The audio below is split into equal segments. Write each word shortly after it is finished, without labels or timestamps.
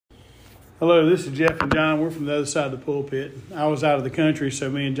Hello, this is Jeff and John. We're from the other side of the pulpit. I was out of the country, so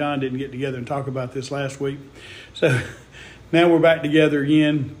me and John didn't get together and talk about this last week. So now we're back together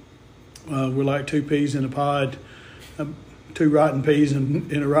again. We're like two peas in a pod, two rotten peas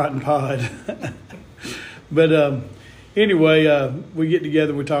in a rotten pod. But anyway, we get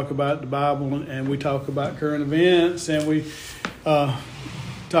together, we talk about the Bible, and we talk about current events, and we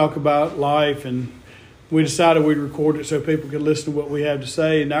talk about life, and we decided we'd record it so people could listen to what we have to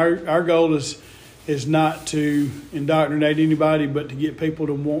say. And our goal is not to indoctrinate anybody, but to get people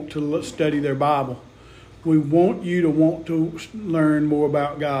to want to study their Bible. We want you to want to learn more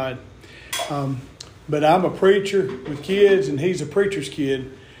about God. But I'm a preacher with kids, and he's a preacher's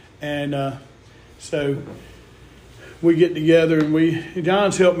kid. And so we get together, and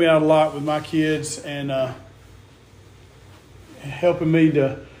John's helped me out a lot with my kids, and helping me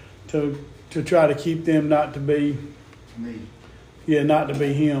to try to keep them not to be me. Yeah, not to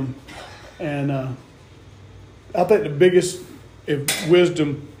be him. And I think the biggest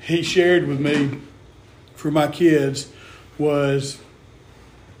wisdom he shared with me for my kids was,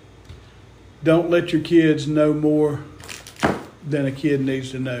 don't let your kids know more than a kid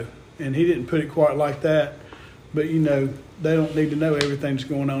needs to know. And he didn't put it quite like that, but they don't need to know everything that's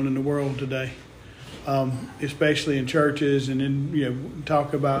going on in the world today, especially in churches, and then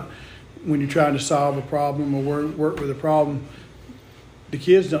talk about when you're trying to solve a problem or work with a problem. The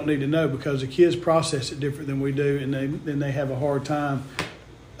kids don't need to know, because the kids process it different than we do, and they have a hard time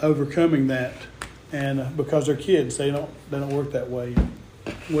overcoming that. And because they're kids, they don't work that way.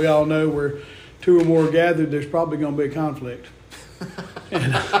 We all know where two or more are gathered, there's probably going to be a conflict.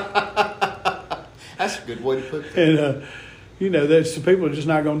 And, that's a good way to put it. And there's some people are just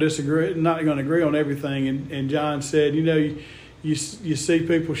not going to disagree, not going to agree on everything. And John said, you see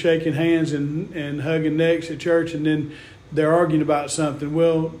people shaking hands and hugging necks at church, and then they're arguing about something.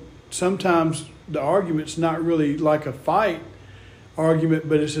 Well, sometimes the argument's not really like a fight argument,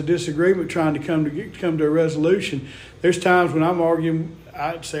 but it's a disagreement trying to come to a resolution. There's times when I'm arguing,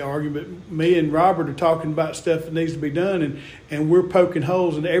 I'd say argument, me and Robert are talking about stuff that needs to be done, and we're poking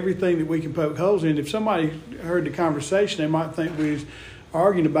holes in everything that we can poke holes in. If somebody heard the conversation, they might think we was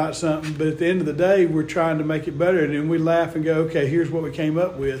arguing about something, but at the end of the day, we're trying to make it better, and then we laugh and go, okay, here's what we came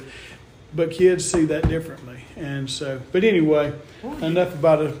up with. But kids see that differently. And so, but anyway, enough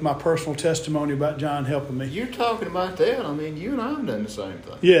about my personal testimony about John helping me. You're talking about that. I mean, you and I have done the same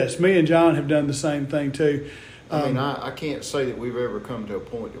thing. Yes, me and John have done the same thing too. I can't say that we've ever come to a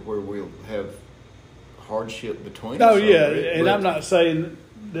point where we'll have hardship between us. Oh, yeah, and I'm not saying that.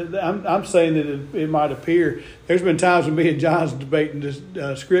 I'm saying that it might appear. There's been times when me and John's debating this,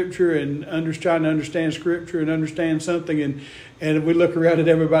 Scripture and trying to understand Scripture and understand something, and we look around at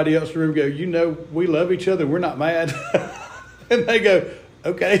everybody else in the room and go, we love each other. We're not mad. And they go,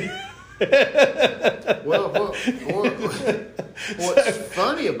 okay. Well, what's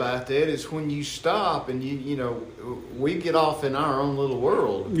funny about that is when you stop and we get off in our own little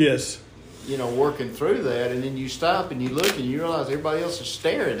world. Yes. Working through that, and then you stop and you look and you realize everybody else is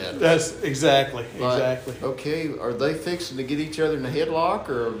staring at us. That's exactly. Okay, are they fixing to get each other in a headlock,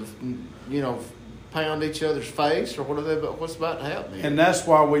 or pound each other's face, or what's about to happen here? And that's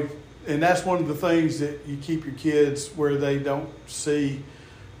why that's one of the things that you keep your kids where they don't see.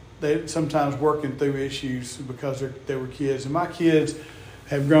 They sometimes working through issues because they were kids. And my kids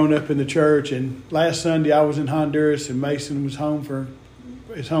have grown up in the church. And last Sunday I was in Honduras, and Mason was home for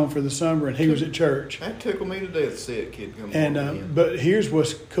the summer, and he was at church. That tickled me to death to see a kid come home. And but here's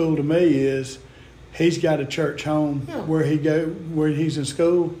what's cool to me is he's got a church home where he's in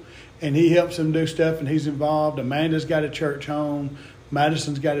school, and he helps them do stuff, and he's involved. Amanda's got a church home.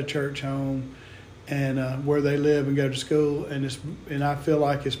 Madison's got a church home, and where they live and go to school. And I feel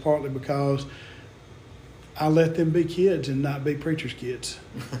like it's partly because I let them be kids and not be preachers' kids,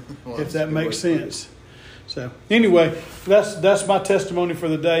 well, if that makes sense. So anyway, that's my testimony for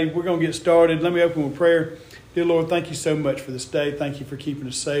the day. We're going to get started. Let me open with prayer. Dear Lord, thank you so much for this day. Thank you for keeping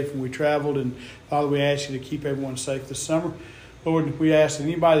us safe when we traveled. And Father, we ask you to keep everyone safe this summer. Lord, we ask that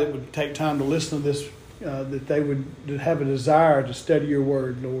anybody that would take time to listen to this, that they would have a desire to study your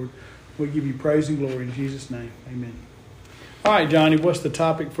word, Lord. We give you praise and glory in Jesus' name. Amen. All right, Johnny, what's the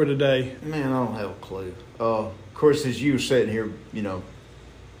topic for today? Man, I don't have a clue. Of course, as you were sitting here,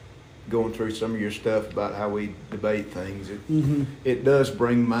 going through some of your stuff about how we debate things, it does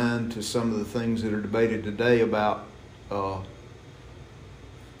bring mind to some of the things that are debated today about,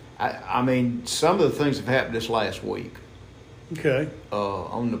 I mean, some of the things have happened this last week. Okay.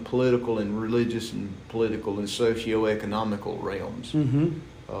 On the political and religious and political and socio-economical realms.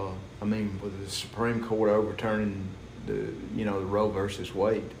 I mean, with the Supreme Court overturning the Roe versus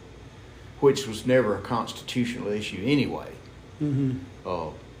Wade. which was never a constitutional issue anyway. Mm-hmm.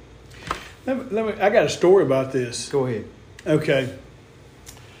 Uh, I got a story about this. Go ahead. Okay.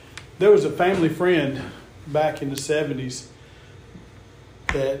 There was a family friend back in the 70s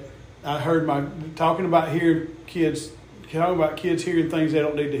that I heard talking about kids hearing things they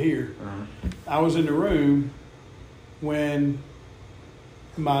don't need to hear. Uh-huh. I was in the room when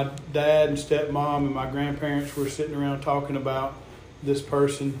my dad and stepmom and my grandparents were sitting around talking about this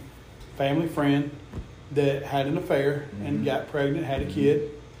person, family friend, that had an affair and got pregnant, had a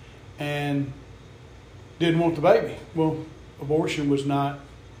kid, and didn't want the baby. Well, abortion was not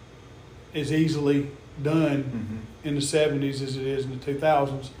as easily done in the 70s as it is in the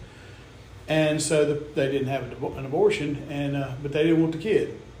 2000s. And so they didn't have an abortion, but they didn't want the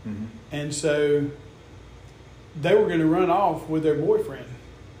kid. Mm-hmm. And so they were going to run off with their boyfriend.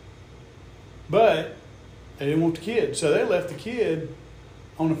 But they didn't want the kid. So they left the kid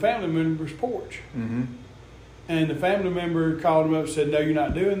on a family member's porch. Mm-hmm. And the family member called him up and said, "No, you're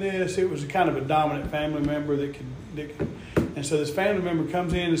not doing this." It was a kind of a dominant family member that could. And so this family member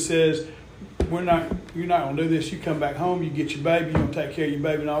comes in and says, you're not going to do this. You come back home, you get your baby, you're going to take care of your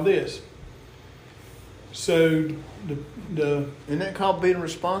baby and all this. So Isn't that called being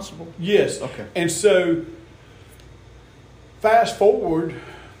responsible? Yes. Okay. And so fast forward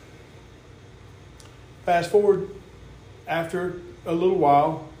after a little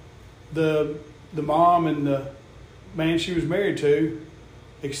while, the mom and the man she was married to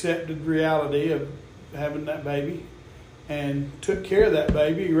accepted the reality of having that baby and took care of that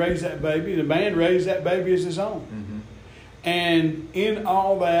baby, raised that baby. The man raised that baby as his own. Mm-hmm. And in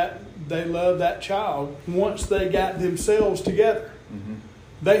all that, they loved that child once they got themselves together. Mm-hmm.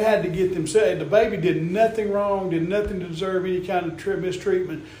 They had to get themselves. The baby did nothing wrong, did nothing to deserve any kind of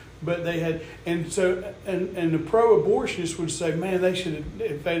mistreatment. But they had, and so, and the pro-abortionists would say, man, they should have,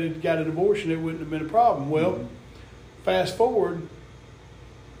 if they had got an abortion, it wouldn't have been a problem. Well, fast forward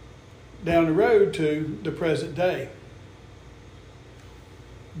down the road to the present day.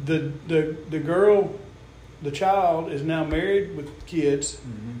 The girl, the child, is now married with kids,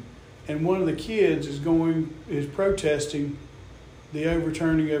 and one of the kids is protesting the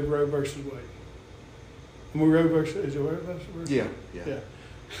overturning of Roe versus Wade. Is it Roe versus Wade? Yeah.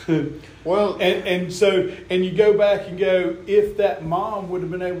 Well, and so you go back and go, if that mom would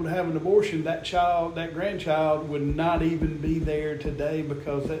have been able to have an abortion, that grandchild would not even be there today,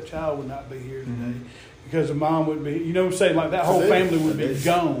 because that child would not be here today, because the mom would be, you know what I'm saying, like that whole family would be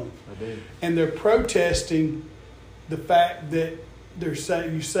gone. And they're protesting the fact that they're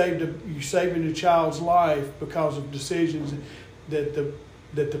saying you're saving a child's life because of decisions that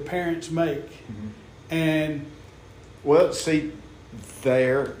the parents make. And well, see,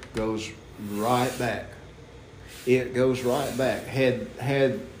 there goes right back. It goes right back. Had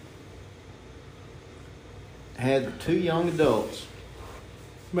two young adults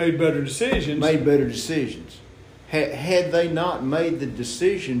made better decisions. Had they not made the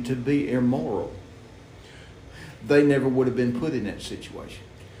decision to be immoral, they never would have been put in that situation.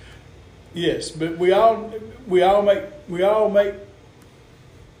 Yes, but we all make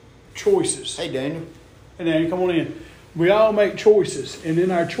choices. Hey, Daniel. Hey, Daniel, come on in. We all make choices, and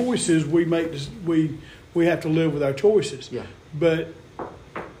in our choices, we have to live with our choices. Yeah. But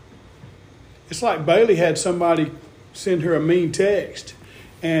it's like Bailey had somebody send her a mean text,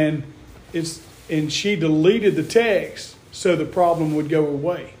 and she deleted the text so the problem would go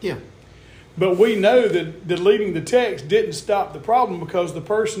away. Yeah. But we know that deleting the text didn't stop the problem, because the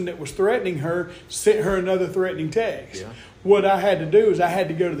person that was threatening her sent her another threatening text. Yeah. What I had to do is I had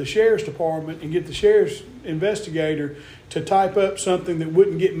to go to the sheriff's department and get the sheriff's investigator to type up something that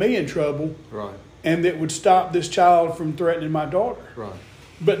wouldn't get me in trouble. Right. And that would stop this child from threatening my daughter. Right.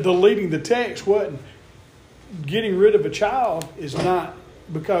 But deleting the text wasn't. Getting rid of a child is not,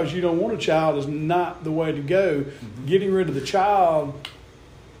 because you don't want a child, is not the way to go. Getting rid of the child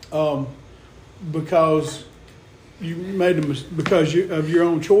because you made of your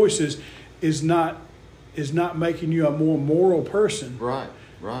own choices is not making you a more moral person. Right.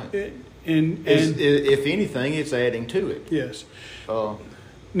 And if anything, it's adding to it. Yes. Uh,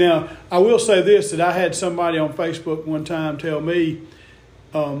 Now, I will say this, that I had somebody on Facebook one time tell me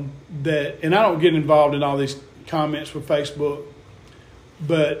that, and I don't get involved in all these comments with Facebook,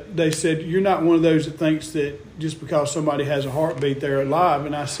 but they said, you're not one of those that thinks that just because somebody has a heartbeat, they're alive.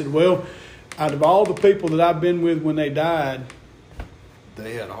 And I said, well, out of all the people that I've been with when they died,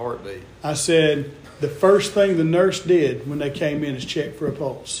 they had a heartbeat. I said, the first thing the nurse did when they came in is check for a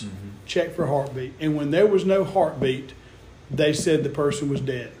pulse, check for a heartbeat. And when there was no heartbeat, they said the person was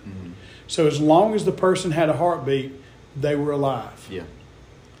dead. So as long as the person had a heartbeat, they were alive. Yeah.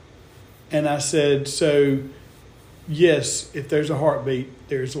 And I said, so, yes, if there's a heartbeat,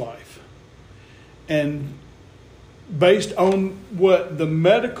 there's life. And based on what the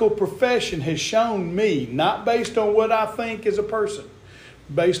medical profession has shown me, not based on what I think as a person,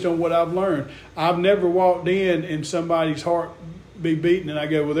 based on what I've learned. I've never walked in and somebody's heart be beating and I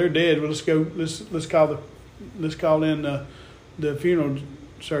go, well, they're dead. Well, let's call in the funeral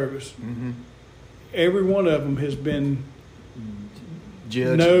service. Mm-hmm. Every one of them has been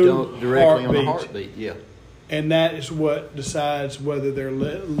judged no directly heartbeat. on the heartbeat. Yeah. And that is what decides whether they're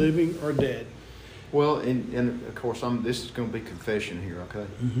living or dead. Well, and of course, this is going to be confession here, okay?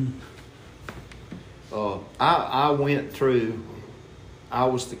 Mm-hmm. I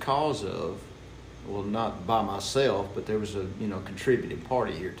was the cause of, well, not by myself, but there was a contributing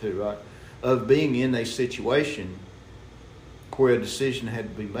party here too, right? Of being in a situation where a decision had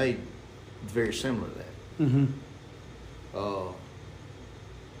to be made very similar to that. Mm-hmm.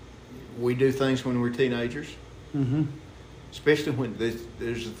 We do things when we're teenagers. Mm-hmm. Especially when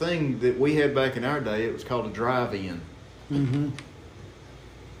there's a thing that we had back in our day. It was called a drive-in. Mm-hmm.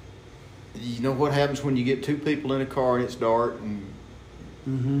 You know what happens when you get two people in a car and it's dark? And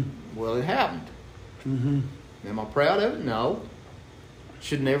Mm-hmm. well, it happened. Mm-hmm. Am I proud of it? No.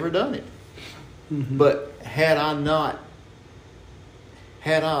 Should never have done it. Mm-hmm. But had I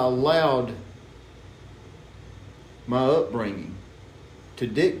allowed my upbringing to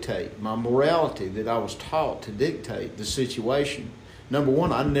dictate, my morality that I was taught to dictate the situation, number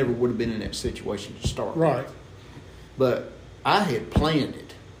one, I never would have been in that situation to start with. Right. But I had planned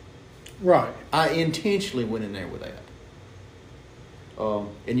it. Right. I intentionally went in there with that.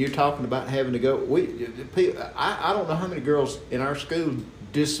 And you're talking about having to go. I don't know how many girls in our school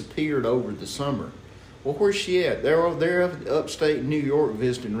disappeared over the summer. Well, where's she at? They're upstate New York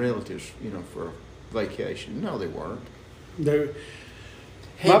visiting relatives, for vacation. No, they weren't.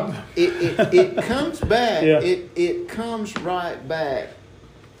 It comes back. Yeah. It comes right back.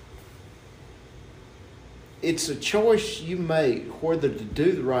 It's a choice you make whether to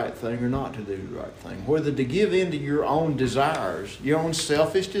do the right thing or not to do the right thing. Whether to give in to your own desires, your own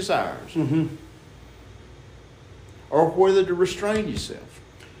selfish desires, Mm-hmm. or whether to restrain yourself.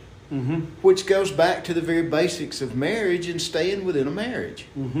 Mm-hmm. Which goes back to the very basics of marriage and staying within a marriage.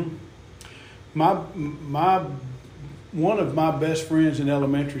 Mm-hmm. One of my best friends in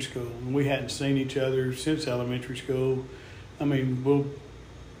elementary school, and we hadn't seen each other since elementary school. I mean,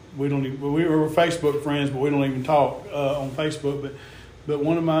 we were Facebook friends, but we don't even talk on Facebook. But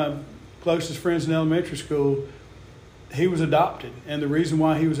one of my closest friends in elementary school, he was adopted, and the reason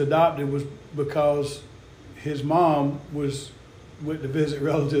why he was adopted was because his mom went to visit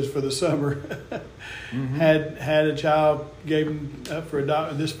relatives for the summer, mm-hmm. had a child, gave him up for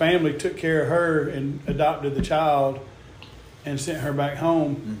adoption. This family took care of her and adopted the child and sent her back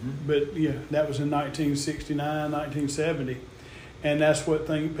home. Mm-hmm. But that was in 1969, 1970. And that's what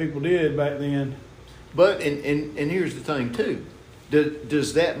people did back then. But, and here's the thing too.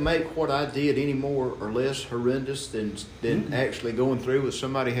 Does that make what I did any more or less horrendous than mm-hmm. actually going through with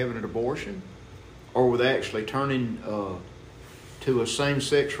somebody having an abortion? Or with actually turning to a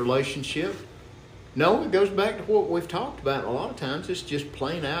same-sex relationship? No, it goes back to what we've talked about. A lot of times it's just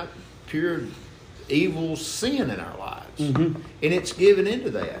plain out pure evil sin in our lives. Mm-hmm. And it's given into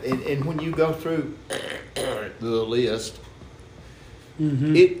that. And when you go through the list,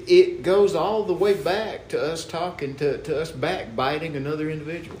 mm-hmm. it goes all the way back to us talking, to us backbiting another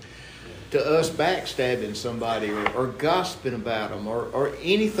individual, to us backstabbing somebody or gossiping about them or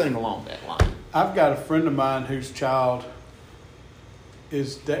anything along that line. I've got a friend of mine whose child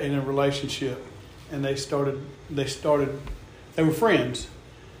is in a relationship, and they were friends,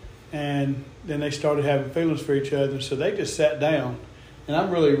 and then they started having feelings for each other, so they just sat down. And I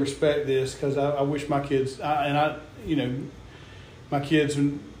really respect this because I wish my kids, my kids,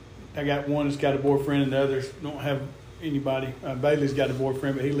 I got one that's got a boyfriend and the others don't have anybody. Bailey's got a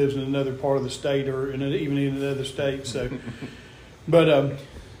boyfriend, but he lives in another part of the state or even in another state. So, but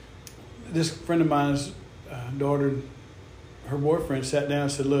this friend of mine's daughter, her boyfriend sat down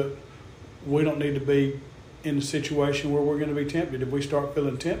and said, look, we don't need to be in a situation where we're going to be tempted. If we start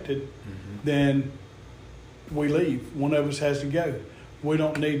feeling tempted, mm-hmm. then we leave. One of us has to go. We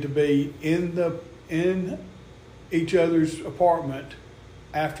don't need to be in each other's apartment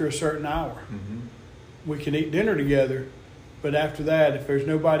after a certain hour. Mm-hmm. We can eat dinner together, but after that, if there's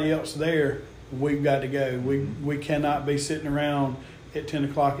nobody else there, we've got to go. We cannot be sitting around at 10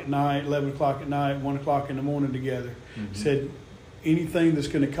 o'clock at night, 11 o'clock at night, 1 o'clock in the morning together. Mm-hmm. Said anything that's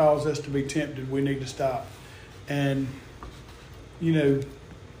going to cause us to be tempted, we need to stop. And,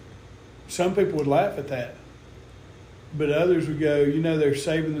 some people would laugh at that. but others would go, they're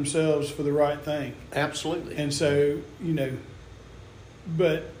saving themselves for the right thing. Absolutely. And so,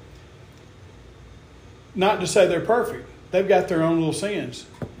 but not to say they're perfect. They've got their own little sins.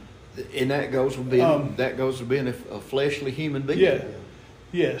 And that goes with being a fleshly human being. Yeah.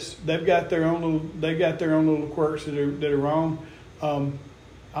 Yes, they've got their own little quirks that are wrong.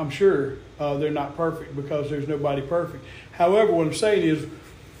 I'm sure they're not perfect because there's nobody perfect. However, what I'm saying is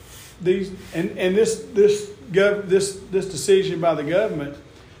this decision by the government,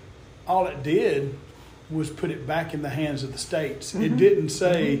 all it did was put it back in the hands of the states. Mm-hmm. It didn't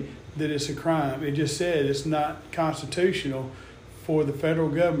say that it's a crime. It just said it's not constitutional for the federal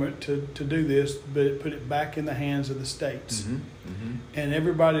government to do this, but it put it back in the hands of the states. Mm-hmm. Mm-hmm. And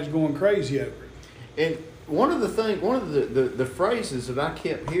everybody's going crazy over it. And one of the phrases that I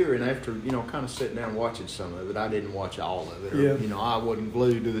kept hearing after, kind of sitting down and watching some of it, I didn't watch all of it. Or, I wasn't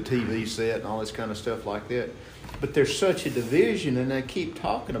glued to the TV set and all this kind of stuff like that. But there's such a division, and they keep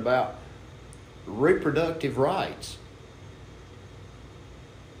talking about reproductive rights.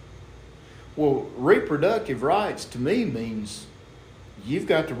 Well, reproductive rights to me means you've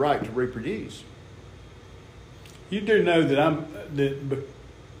got the right to reproduce. You do know that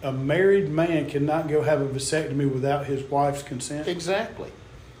a married man cannot go have a vasectomy without his wife's consent. Exactly.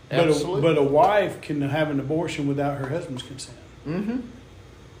 Absolutely. But a wife can have an abortion without her husband's consent. Mm-hmm.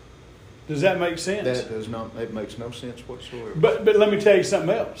 Does that make sense? That does not. It makes no sense whatsoever. But let me tell you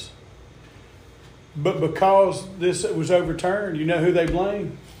something else. But because this was overturned, you know who they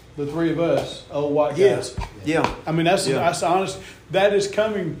blame? The three of us, old white guys. Yeah. I mean, that's honest. That is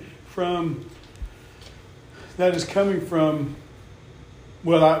coming from.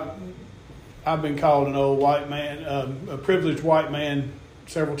 Well, I've been called an old white man, a privileged white man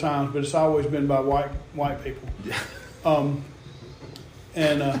several times, but it's always been by white people.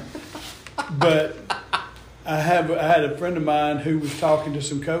 But I had a friend of mine who was talking to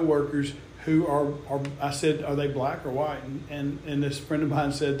some coworkers who are I said, are they black or white? And this friend of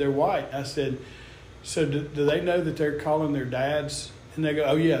mine said they're white. I said, so do they know that they're calling their dads? And they go,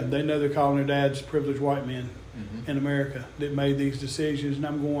 oh yeah, they know they're calling their dads privileged white men in America that made these decisions. And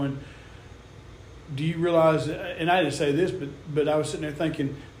I'm going, do you realize, and I didn't say this, but I was sitting there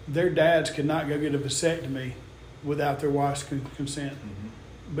thinking, their dads could not go get a vasectomy without their wife's consent. Mm-hmm.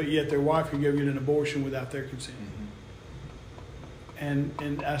 But yet their wife could go get an abortion without their consent. Mm-hmm.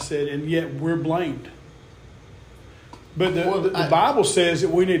 And I said, and yet we're blamed. But the Bible says that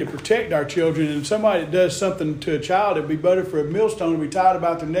we need to protect our children, and somebody that does something to a child, it'd be better for a millstone to be tied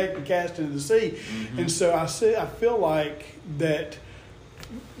about their neck and cast into the sea. Mm-hmm. And so I feel like that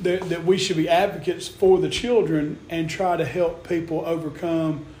we should be advocates for the children and try to help people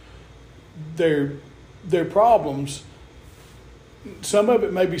overcome their problems. Some of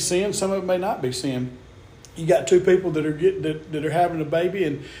it may be sin, some of it may not be sin. You got two people that are having a baby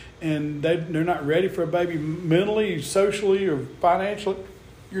and they're not ready for a baby mentally, socially, or financially.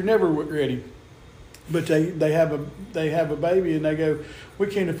 You're never ready. But they have a baby and they go, we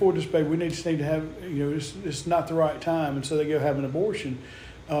can't afford this baby. We just need to have, it's not the right time, and so they go have an abortion.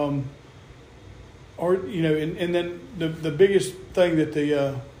 And then the biggest thing that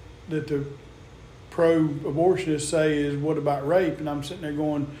the pro-abortionists say is, what about rape? And I'm sitting there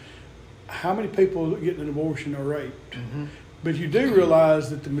going, how many people getting an abortion are raped? Mm-hmm. But you do realize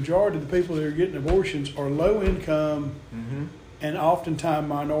that the majority of the people that are getting abortions are low income and oftentimes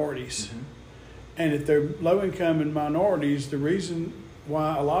minorities. Mm-hmm. And if they're low income and minorities, the reason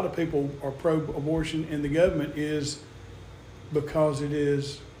why a lot of people are pro-abortion in the government is because it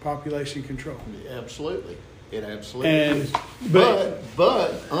is population control. Absolutely. It absolutely is.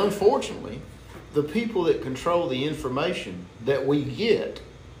 But unfortunately, the people that control the information that we get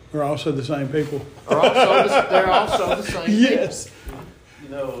are also the same people. They're also the same yes.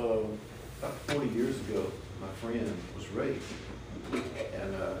 people. About 40 years ago, my friend was raped,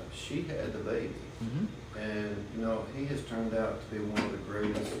 and she had the baby. Mm-hmm. And, he has turned out to be one of the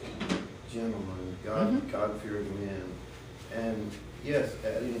greatest gentlemen, God-fearing men. And yes,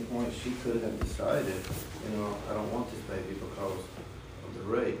 at any point she could have decided, I don't want this baby because of the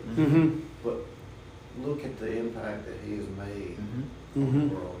rape. Mm-hmm. But look at the impact that he has made on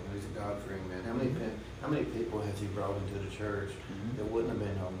the world. He's a God-fearing man. How many people has he brought into the church that wouldn't have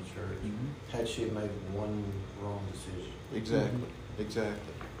been home in church had she made one wrong decision? Exactly.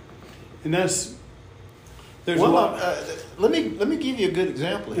 And there's a lot. Let me give you a good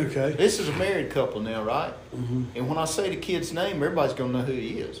example here. Okay. This is a married couple now, right? Mm-hmm. And when I say the kid's name, everybody's going to know who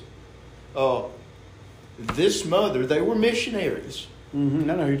he is. This mother, they were missionaries. Mm-hmm.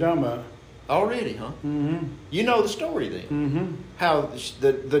 I know who you're talking about. Already, huh? Mm-hmm. You know the story then. Mm-hmm. How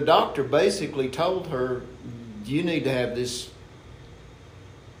the doctor basically told her you need to have this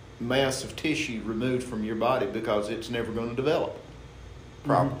mass of tissue removed from your body because it's never going to develop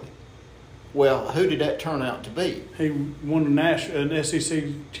properly. Mm-hmm. Well, who did that turn out to be? He won an SEC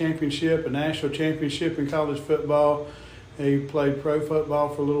championship, a national championship in college football. He played pro football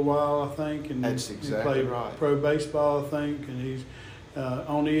for a little while, I think, and that's exactly he played right. Pro baseball, I think, and he's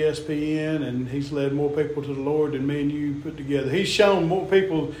on ESPN, and he's led more people to the Lord than me and you put together. He's shown more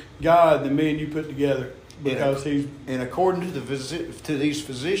people God than me and you put together because he's. And according to these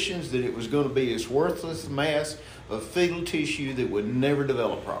physicians, that it was going to be this worthless mass of fetal tissue that would never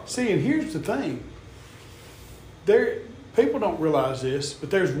develop properly. See, and here's the thing. People don't realize this,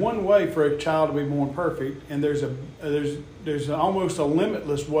 but there's one way for a child to be born perfect, and there's almost a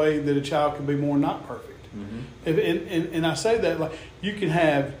limitless way that a child can be born not perfect. Mm-hmm. And I say that like you can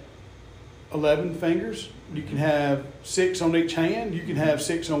have 11 fingers, you can have 6 on each hand, you can have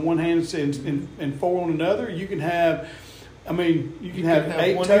 6 on one hand and 4 on another. You can have, you can have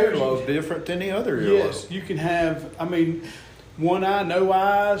 8 one toes. earlobe different than the other earlobe. Yes, you can have. One eye, no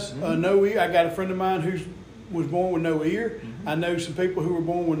eyes, Mm-hmm. no ear. I got a friend of mine who was born with no ear. Mm-hmm. I know some people who were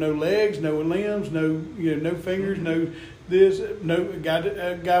born with no legs, no limbs, no fingers, no this. No a guy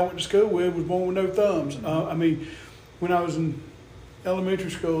I went to school with was born with no thumbs. When I was in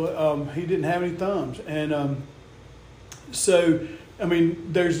elementary school, he didn't have any thumbs, and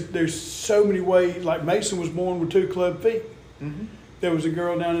there's so many ways. Like Mason was born with 2 club feet. Mm-hmm. There was a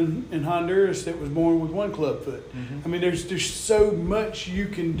girl down in Honduras that was born with 1 club foot. Mm-hmm. There's so much you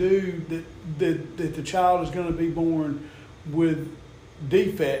can do that the child is going to be born with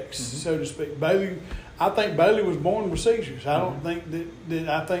defects, Mm-hmm. so to speak. I think Bailey was born with seizures. I don't think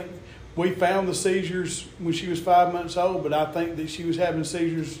I think we found the seizures when she was 5 months old, but I think that she was having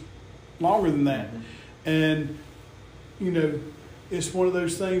seizures longer than that. Mm-hmm. And, it's one of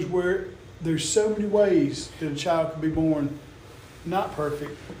those things where there's so many ways that a child can be born not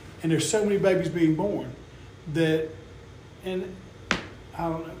perfect, and there's so many babies being born that, and I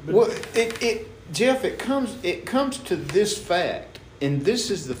don't know. But Well, Jeff, it comes to this fact, and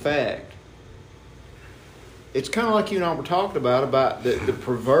this is the fact. It's kind of like you and I were talking about the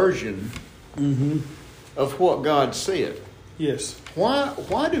perversion of what God said. Yes.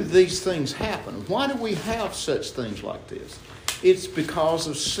 Why do these things happen? Why do we have such things like this? It's because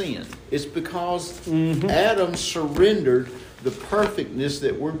of sin. It's because Adam surrendered the perfectness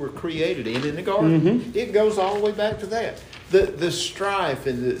that we were created in the garden. Mm-hmm. It goes all the way back to that. The strife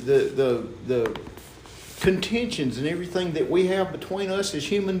and the contentions and everything that we have between us as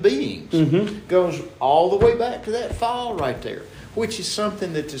human beings goes all the way back to that fall right there, which is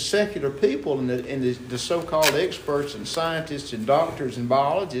something that the secular people and the so-called experts and scientists and doctors and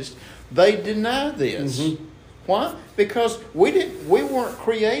biologists, they deny this. Mm-hmm. Why? Because we weren't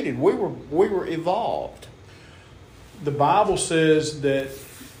created. We were evolved. The Bible says that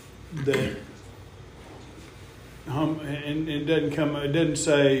and it doesn't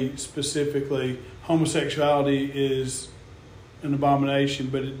say specifically homosexuality is an abomination,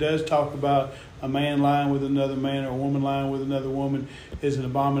 but it does talk about a man lying with another man or a woman lying with another woman is an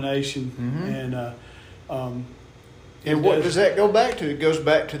abomination. Mm-hmm. And what does that go back to? It goes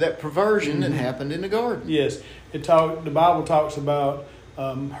back to that perversion that happened in the garden. Yes, the Bible talks about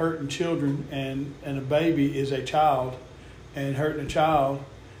hurting children, and a baby is a child, and hurting a child,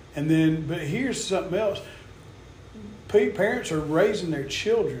 but here's something else. Parents are raising their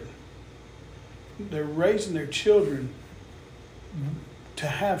children. They're raising their children to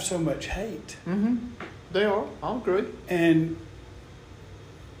have so much hate. Mm-hmm. They are. I'll agree. And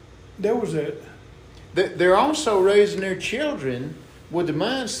there was They're also raising their children with the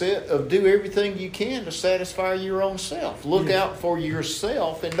mindset of do everything you can to satisfy your own self. Look out for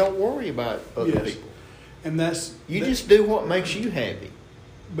yourself and don't worry about other people. And just do what makes you happy.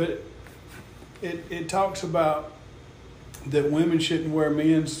 But it talks about that women shouldn't wear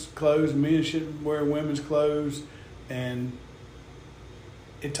men's clothes and men shouldn't wear women's clothes, and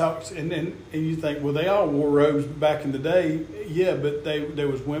it talks and you think, well, they all wore robes back in the day. Yeah, but there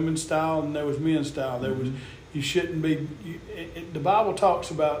was women's style and there was men's style. There was you shouldn't be. The Bible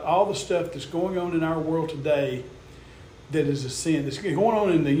talks about all the stuff that's going on in our world today that is a sin. That's going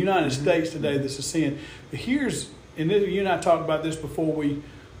on in the United States today that's a sin. But you and I talked about this before we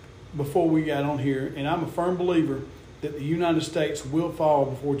got on here, and I'm a firm believer that the United States will fall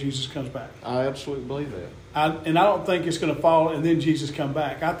before Jesus comes back. I absolutely believe that. I don't think it's going to fall and then Jesus come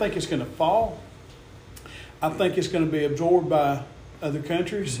back. I think it's going to fall. I think it's going to be absorbed by other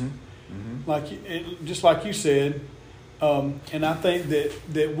countries, just like you said. And I think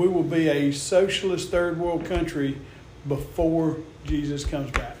that we will be a socialist third world country before Jesus comes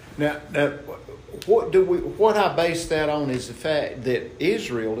back. Now, what I base that on is the fact that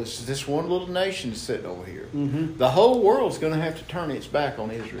Israel is this one little nation sitting over here. Mm-hmm. The whole world's going to have to turn its back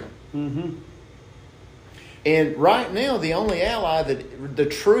on Israel. Mm-hmm. And right now, the only ally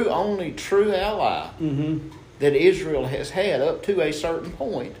only true ally Mm-hmm. that Israel has had up to a certain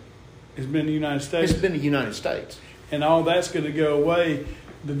point It's been the United States. has been the United States. And all that's going to go away.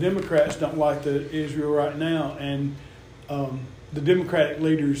 The Democrats don't like the Israel right now, and the Democratic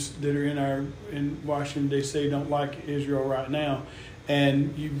leaders that are in Washington D.C. don't like Israel right now.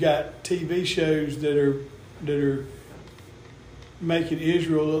 And you've got TV shows that are making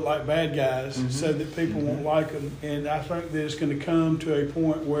Israel look like bad guys, Mm-hmm. so that people won't like them. And I think that it's going to come to a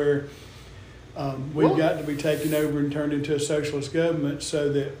point where we've got to be taken over and turned into a socialist government,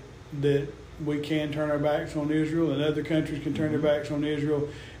 so that we can turn our backs on Israel, and other countries can turn their backs on Israel,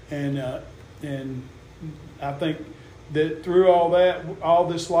 and I think that through all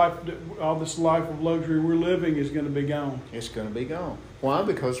this life of luxury we're living is going to be gone. It's going to be gone. Why?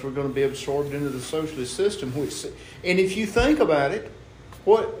 Because we're going to be absorbed into the socialist system. And if you think about it,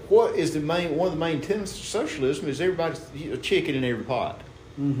 what is one of the main tenets of socialism is everybody's a chicken in every pot.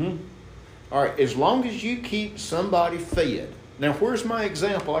 Mm-hmm. All right, as long as you keep somebody fed. Now, where's my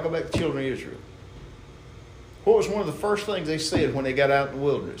example? I go back to the children of Israel. What was one of the first things they said when they got out in the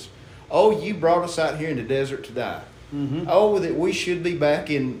wilderness? Oh, you brought us out here in the desert to die. Mm-hmm. Oh, that we should be back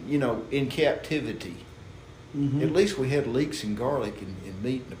in captivity. Mm-hmm. At least we had leeks and garlic and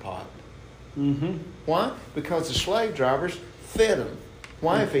meat in the pot. Mm-hmm. Why? Because the slave drivers fed them.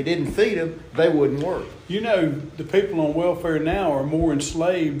 Why? If they didn't feed them, they wouldn't work. You know, the people on welfare now are more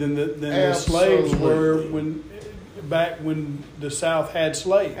enslaved than the slaves were back when the South had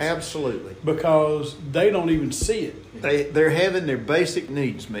slaves. Absolutely. Because they don't even see it. They're having their basic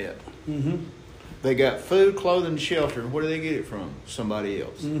needs met. Mm-hmm. They got food, clothing, and shelter. And where do they get it from? Somebody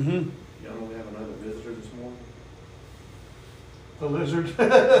else. Mm-hmm. Y'all know we have another visitor this morning? The lizard.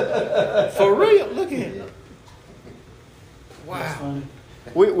 For real? Look at it. That's Wow. funny.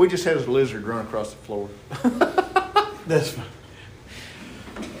 We just had a lizard run across the floor. That's funny.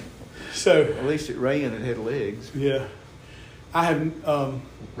 So, At least it ran. It had legs. yeah. I have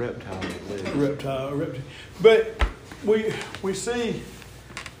Reptile legs. reptile. But we see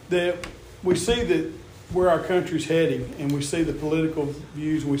that where our country's heading, and we see the political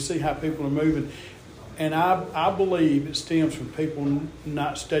views, and we see how people are moving. And I believe it stems from people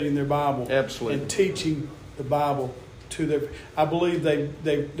not studying their Bible. Absolutely. And teaching the Bible to their. I believe they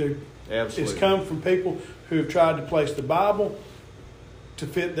Absolutely. it's come from people who have tried to place the Bible to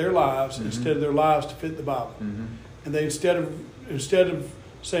fit their lives instead of their lives to fit the Bible. Mm-hmm. And they instead of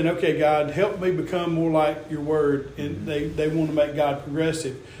saying, okay, God, help me become more like your word, and they want to make God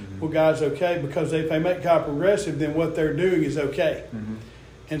progressive. Well, God's okay, because if they make God progressive, then what they're doing is okay. Mm-hmm.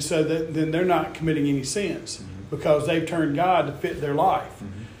 And so then they're not committing any sins because they've turned God to fit their life.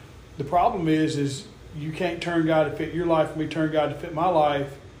 Mm-hmm. The problem is you can't turn God to fit your life and me turn God to fit my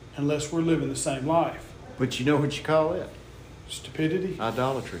life unless we're living the same life. But you know what you call it? Stupidity.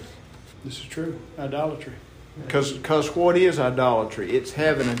 Idolatry. This is true. Idolatry. Because what is idolatry? It's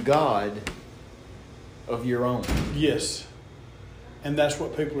having a God of your own. Yes. And that's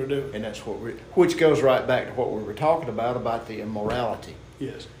what people are doing. And that's which goes right back to what we were talking about the immorality.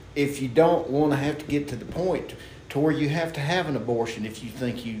 Yes. If you don't want to have to get to the point to where you have to have an abortion, if you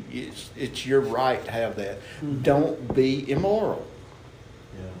think it's your right to have that, don't be immoral.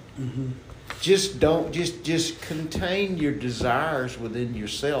 Yeah. Mm-hmm. Just contain your desires within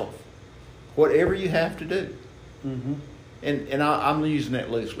yourself, whatever you have to do. Mm-hmm. And I'm using that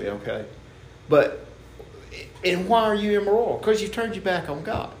loosely, okay? But and why are you immoral? Because you've turned your back on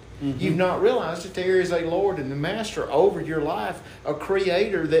God. Mm-hmm. You've not realized that there is a Lord and a Master over your life, a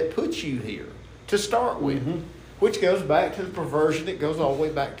Creator that puts you here to start with, which goes back to the perversion that goes all the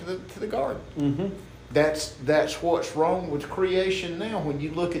way back to the garden. Mm-hmm. That's what's wrong with creation now. When you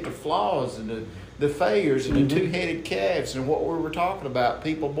look at the flaws and the failures and the two-headed calves and what we were talking about,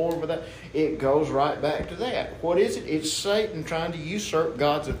 people born with that, it goes right back to that. What is it? It's Satan trying to usurp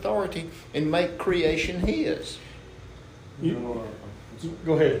God's authority and make creation his.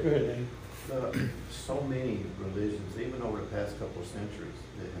 Go ahead, Danny. So many religions, even over the past couple of centuries,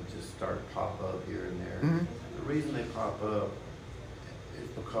 that have just started to pop up here and there. Mm-hmm. The reason they pop up is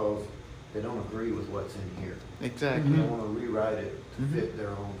because they don't agree with what's in here. Exactly. They want to rewrite it to fit their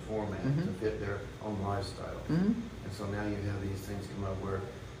own format, to fit their own lifestyle. Mm-hmm. And so now you have these things come up where,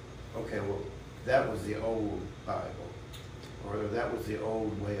 okay, well, that was the old Bible, or that was the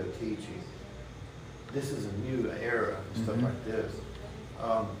old way of teaching. This is a new era and stuff like this.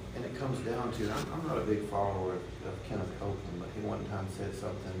 And it comes down to, I'm not a big follower of Kenneth Copeland, but he one time said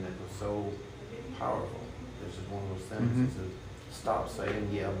something that was so powerful. This is one of those sentences of stop saying,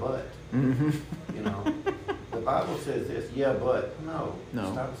 yeah, but. You know, the Bible says this, yeah, but. No.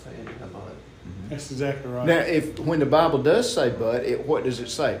 Stop saying, yeah, but. That's exactly right. Now, when the Bible does say but, what does it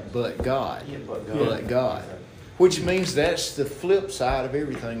say? But God. Yeah, but God. But God. Which means that's the flip side of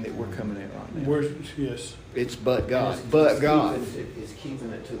everything that we're coming at right now. Yes. It's but God. It's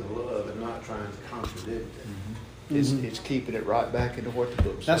keeping it to the love and not trying to contradict it. It's keeping it right back into what the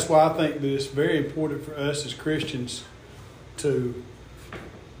book says. That's why I think that it's very important for us as Christians to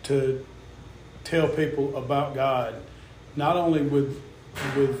tell people about God, not only with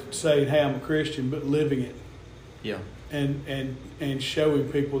saying, hey, I'm a Christian, but living it. Yeah. And showing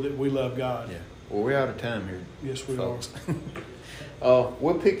people that we love God. Yeah. Well, we're out of time here. Yes, we folks.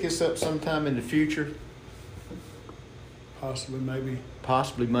 We'll pick this up sometime in the future. Possibly, maybe.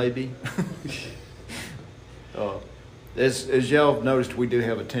 As y'all have noticed, we do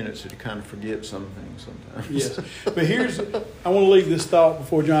have a tendency to kind of forget some things sometimes. Yes. But I want to leave this thought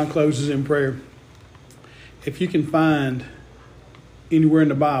before John closes in prayer. If you can find anywhere in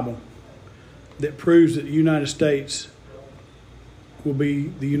the Bible that proves that the United States will be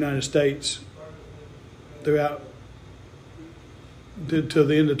the United States throughout till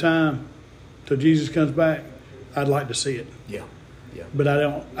the end of time, till Jesus comes back, I'd like to see it. Yeah. But I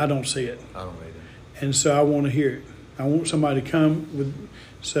don't see it. I don't either. And so I want to hear it. I want somebody to come with.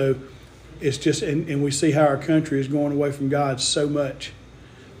 So it's just, and we see how our country is going away from God so much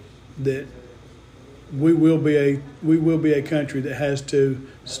that we will be a country that has to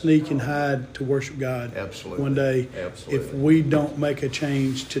sneak and hide to worship God. Absolutely. One day. Absolutely. If we don't make a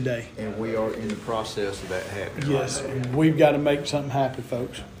change today. And we are in the process of that happening. Yes, right now. we've got to make something happen,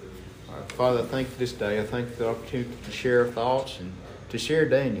 folks. All right, Father, I thank you for this day. I thank you for the opportunity to share our thoughts and to share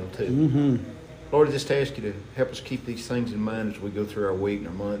Daniel too. Mm-hmm. Lord, I just ask you to help us keep these things in mind as we go through our week and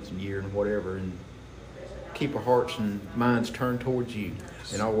our months and year and whatever, and keep our hearts and minds turned towards you.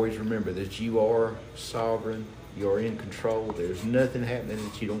 Yes. And always remember that you are sovereign, you are in control. There's nothing happening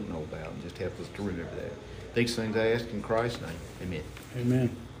that you don't know about. And just help us to remember that. These things I ask in Christ's name. Amen.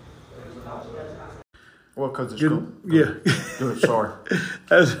 Amen. Well, because it's good. Yeah. Good. Sorry.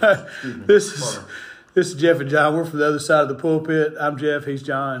 This is Jeff and John. We're from the other side of the pulpit. I'm Jeff. He's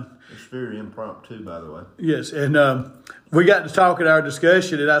John. It's very impromptu, by the way. Yes, and we got to talk at our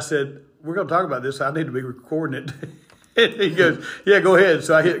discussion, and I said, we're going to talk about this. I need to be recording it. And he goes, yeah, go ahead.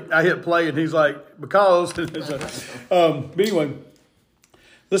 So I hit play, and he's like, because. But anyway,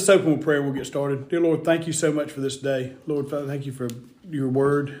 let's open with prayer and we'll get started. Dear Lord, thank you so much for this day. Lord, Father, thank you for your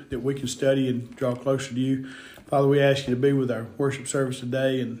word that we can study and draw closer to you. Father, we ask you to be with our worship service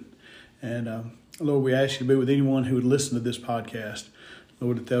today, and Lord, we ask you to be with anyone who would listen to this podcast.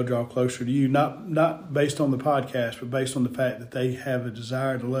 Lord, that they'll draw closer to you, not based on the podcast, but based on the fact that they have a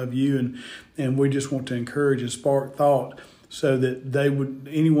desire to love you, and we just want to encourage and spark thought so that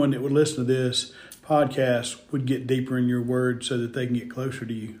anyone that would listen to this podcast would get deeper in your word so that they can get closer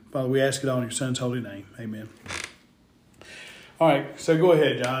to you. Father, we ask it all in your Son's holy name. Amen. All right, so go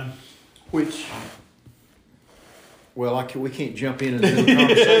ahead, John. Well, we can't jump in and do a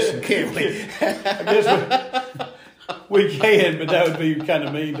conversation, can we? I guess we can, but that would be kind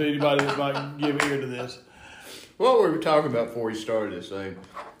of mean to anybody that might give ear to this. What we were talking about before we started this thing,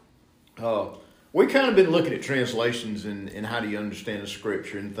 we kind of been looking at translations and how do you understand the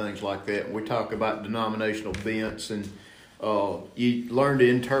scripture and things like that. And we talk about denominational bents and you learn to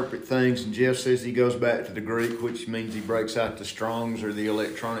interpret things. And Jeff says he goes back to the Greek, which means he breaks out the Strong's or the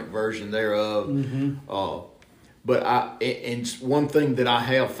electronic version thereof. Mm-hmm. But and one thing that I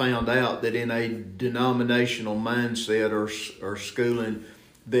have found out that in a denominational mindset or schooling,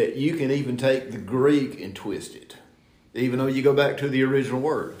 that you can even take the Greek and twist it, even though you go back to the original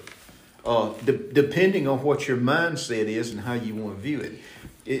word. Depending on what your mindset is and how you want to view it.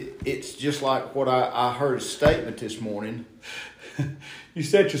 It's just like what I heard a statement this morning. You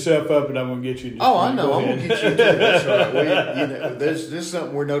set yourself up, and I'm going to get you. I know. I'm going to get you too. That's right. This is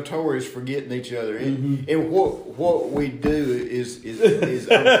something we're notorious for getting each other in. Mm-hmm. And what we do is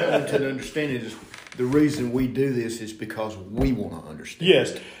I'm coming to the understanding is the reason we do this is because we want to understand.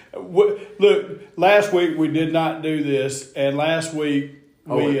 Yes. Look, last week we did not do this, and last week it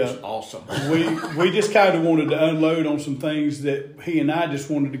was awesome. we just kind of wanted to unload on some things that he and I just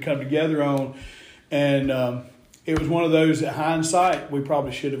wanted to come together on, and. It was one of those that hindsight we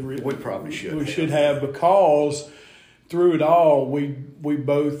probably should have. We should have, because through it all we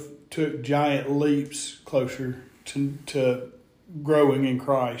both took giant leaps closer to growing in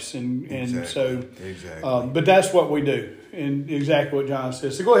Christ, and so exactly. But that's what we do, and exactly what John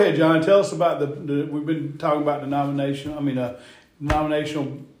says. So go ahead, John. Tell us about we've been talking about denominational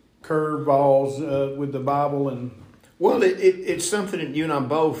curveballs with the Bible, and well, it's something that you and I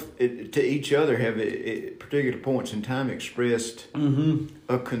both to each other have at particular points in time expressed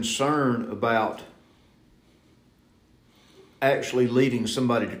a concern about actually leading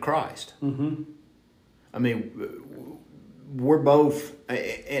somebody to Christ. I mean, we're both,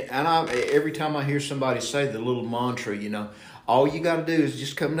 and every time I hear somebody say the little mantra, all you got to do is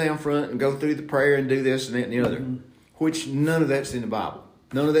just come down front and go through the prayer and do this and that and the other, which none of that's in the Bible.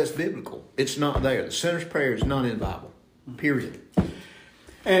 None of that's biblical. It's not there. The sinner's prayer is not in the Bible, period.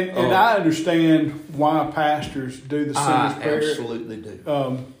 And I understand why pastors do the sinner's prayer. Absolutely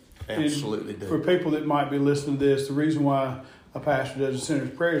do. Absolutely do. For people that might be listening to this, the reason why a pastor does the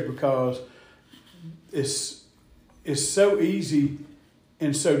sinner's prayer is because it's so easy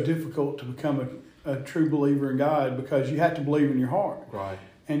and so difficult to become a true believer in God, because you have to believe in your heart. Right.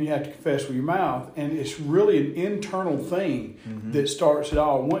 And you have to confess with your mouth. And it's really an internal thing that starts it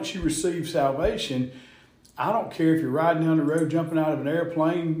all. Once you receive salvation, I don't care if you're riding down the road, jumping out of an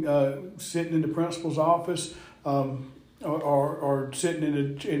airplane, sitting in the principal's office, or sitting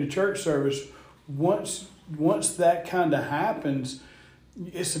in a church service. Once that kind of happens,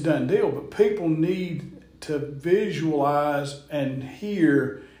 it's a done deal. But people need to visualize and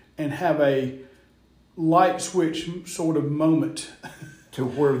hear and have a light switch sort of moment. To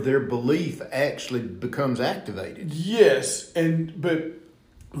where their belief actually becomes activated. Yes, but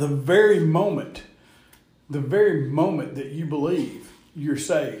the very moment that you believe, you're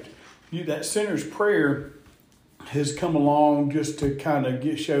saved. That sinner's prayer has come along just to kind of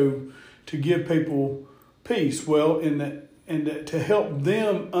to give people peace. Well, and to help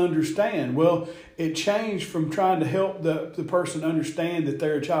them understand. Well, it changed from trying to help the person understand that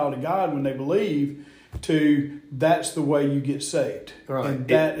they're a child of God when they believe to that's the way you get saved. Right. And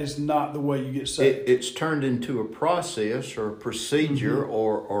that is not the way you get saved. It's turned into a process or a procedure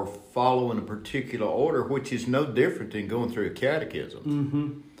or following a particular order, which is no different than going through a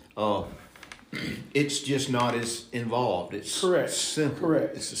catechism. It's just not as involved. It's correct. Simple.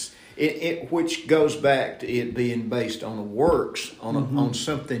 Correct. Which goes back to it being based on the works, on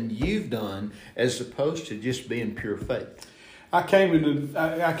something you've done, as opposed to just being pure faith. I came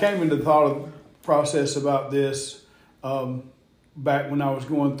into the thought process about this back when I was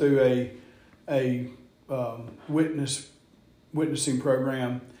going through a witnessing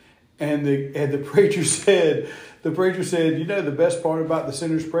program, and the preacher said, the best part about the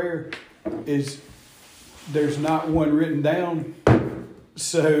sinner's prayer is there's not one written down,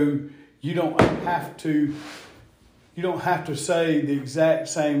 so you don't have to say the exact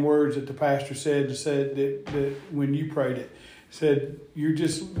same words that the pastor said that when you prayed it. Said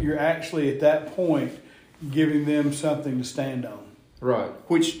you're actually at that point giving them something to stand on. Right.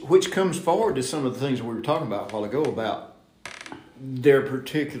 Which comes forward to some of the things we were talking about a while ago about their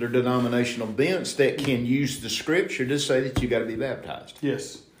particular denominational bents that can use the scripture to say that you got to be baptized.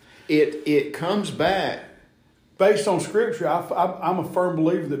 Yes. It comes back based on scripture. I'm a firm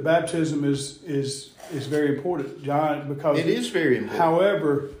believer that baptism is very important, John, because it is very important.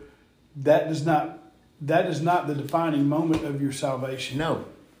 However, that is not the defining moment of your salvation. No.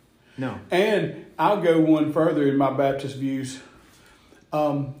 And I'll go one further in my Baptist views.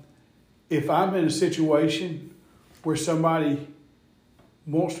 If I'm in a situation where somebody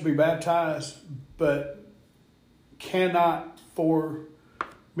wants to be baptized but cannot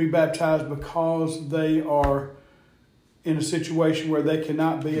be baptized because they are in a situation where they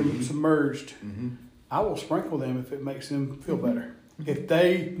cannot be submerged, I will sprinkle them if it makes them feel better. If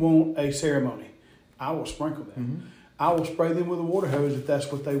they want a ceremony, I will sprinkle them. I will spray them with a water hose if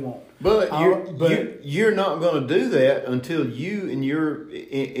that's what they want. But you're not going to do that until you in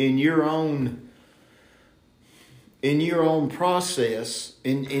your own process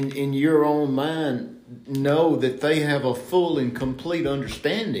in your own mind know that they have a full and complete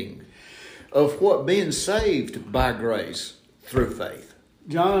understanding of what being saved by grace through faith.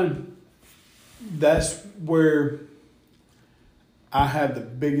 John, that's where I have the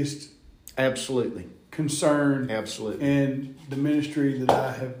biggest concern in the ministry that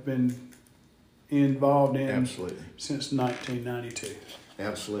I have been involved in since 1992.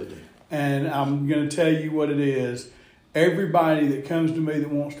 Absolutely. And I'm going to tell you what it is. Everybody that comes to me that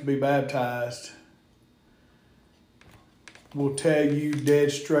wants to be baptized will tell you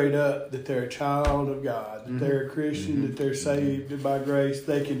dead straight up that they're a child of God, that they're a Christian, that they're saved by grace.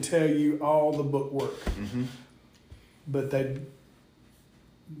 They can tell you all the book work. But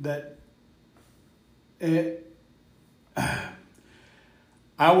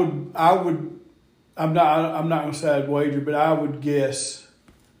I'm not going to say I'd wager, but I would guess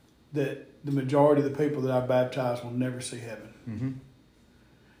that the majority of the people that I baptize will never see heaven. Mm-hmm.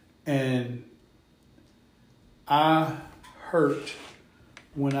 And I hurt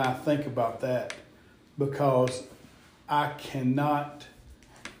when I think about that, because I cannot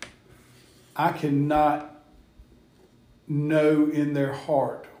know in their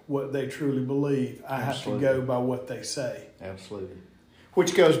heart what they truly believe. I Absolutely. have to go by what they say. Absolutely.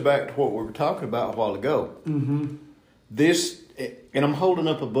 Which goes back to what we were talking about a while ago. Mm-hmm. This, and I'm holding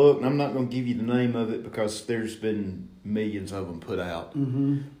up a book, and I'm not going to give you the name of it because there's been millions of them put out.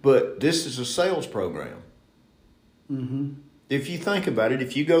 Mm-hmm. But this is a sales program. Mm-hmm. If you think about it,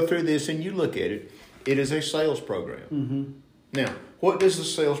 if you go through this and you look at it, it is a sales program. Mm-hmm. Now, what does the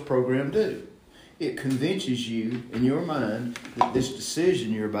sales program do? It convinces you in your mind that this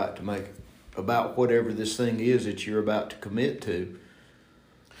decision you're about to make about whatever this thing is that you're about to commit to.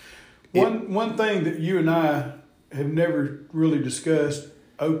 One thing that you and I have never really discussed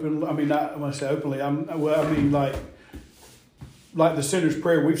openly. I mean, not when I say openly. Like the sinner's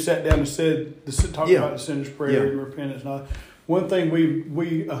prayer. We've sat down and talked about the sinner's prayer and repentance and all that. One thing we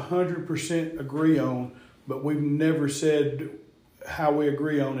 100% agree on, but we've never said how we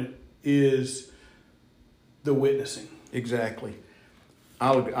agree on it, is the witnessing. Exactly.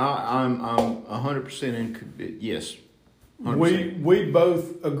 I'm 100% in. Yes. 100%. We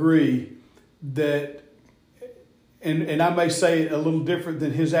both agree that, and I may say it a little different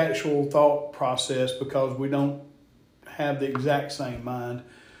than his actual thought process because we don't have the exact same mind,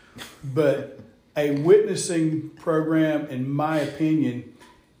 but a witnessing program, in my opinion,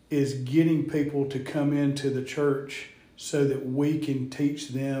 is getting people to come into the church so that we can teach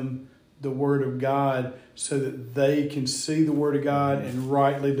them the Word of God, so that they can see the Word of God and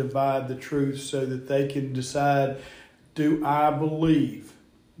rightly divide the truth, so that they can decide, do I believe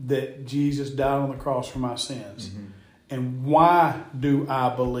that Jesus died on the cross for my sins? Mm-hmm. And why do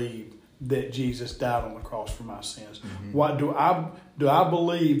I believe that Jesus died on the cross for my sins? Mm-hmm. Why do I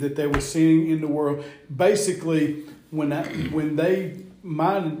believe that there was sin in the world? Basically,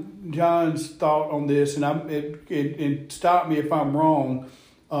 John's thought on this, and stop me if I'm wrong,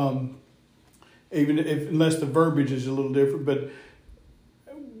 unless the verbiage is a little different, but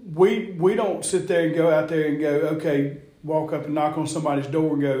we don't sit there and go out there and go, okay, walk up and knock on somebody's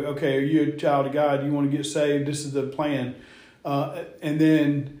door and go, okay, are you a child of God? You want to get saved? This is the plan. And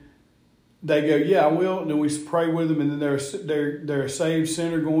then they go, yeah, I will. And then we pray with them, and then they're a saved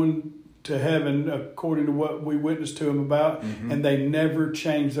sinner going to heaven according to what we witnessed to them about, and they never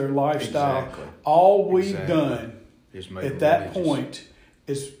change their lifestyle. Exactly. All we've done at that point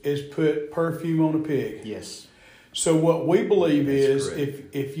is put perfume on a pig. Yes. So what we believe That's is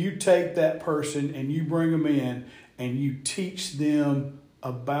correct. if you take that person and you bring them in and you teach them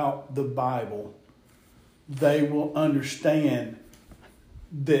about the Bible, they will understand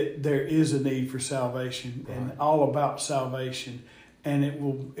that there is a need for salvation and all about salvation, and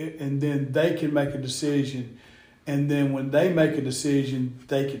and then they can make a decision, and then when they make a decision,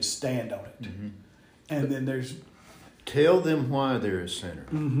 they can stand on it. Mm-hmm. And then there's tell them why they're a sinner.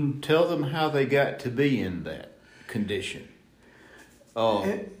 Mm-hmm. Tell them how they got to be in that condition.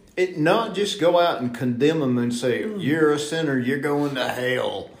 It not just go out and condemn them and say, you're a sinner, you're going to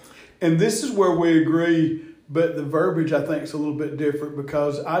hell. And this is where we agree, but the verbiage I think is a little bit different,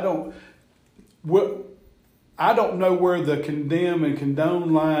 because I don't know where the condemn and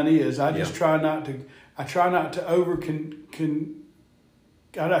condone line is. I just try not to. I try not to I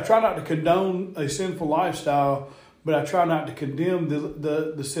try not to condone a sinful lifestyle, but I try not to condemn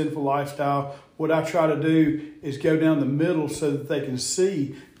the sinful lifestyle. What I try to do is go down the middle so that they can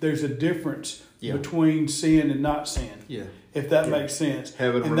see there's a difference between sin and not sin. Yeah. If that makes sense.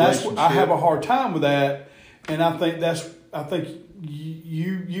 Having a and that's relationship. I have a hard time with that, and I think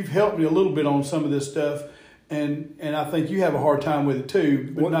you've helped me a little bit on some of this stuff, and I think you have a hard time with it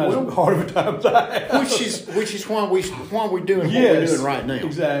too, but not as hard of a time as I have. Which is why we're doing what we're doing right now.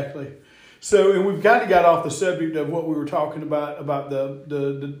 Exactly. So, and we've kind of got off the subject of what we were talking about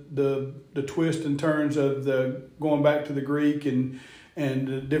the twist and turns of the going back to the Greek and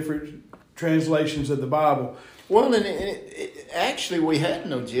the different translations of the Bible. Well, and actually we had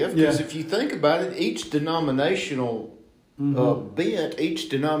no, Jeff, because if you think about it, each denominational bent, each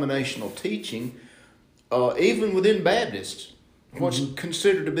denominational teaching, even within Baptists, what's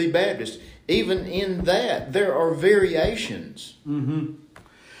considered to be Baptist, even in that, there are variations. Mm-hmm.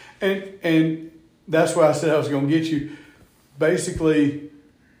 And that's why I said I was going to get you. Basically,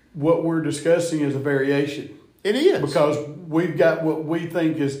 what we're discussing is a variation. It is. Because we've got what we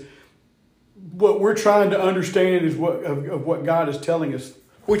think is, what we're trying to understand is what God is telling us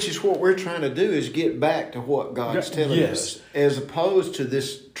Which is what we're trying to do, is get back to what God's telling us, as opposed to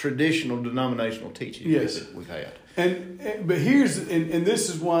this traditional denominational teaching that we've had. But this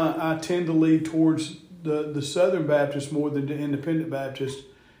is why I tend to lean towards the Southern Baptist more than the Independent Baptist.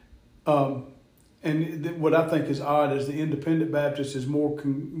 What I think is odd is the Independent Baptist is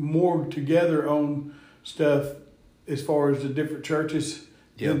more together on stuff as far as the different churches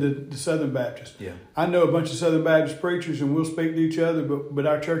than the Southern Baptist. Yeah. I know a bunch of Southern Baptist preachers, and we'll speak to each other, but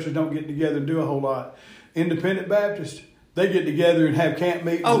our churches don't get together and do a whole lot. Independent Baptist, they get together and have camp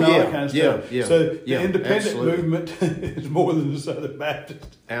meetings and all that kind of stuff. Yeah. So the independent movement is more than the Southern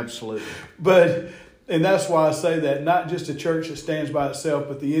Baptist. Absolutely. And that's why I say that, not just a church that stands by itself,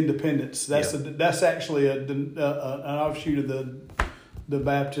 but the independents. That's actually an offshoot of the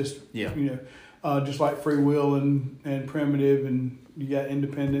Baptist. Yeah. Just like Free Will and Primitive, and you got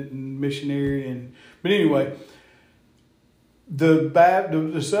Independent and Missionary, but anyway,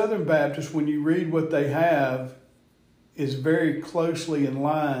 the Southern Baptist, when you read what they have, is very closely in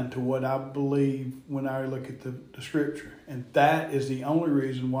line to what I believe when I look at the Scripture. And that is the only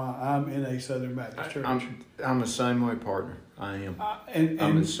reason why I'm in a Southern Baptist church. I'm the same way, partner. I am.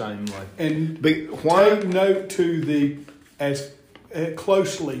 I'm the same way. And take note to as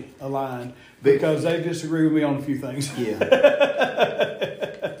closely aligned, because they disagree with me on a few things. Yeah.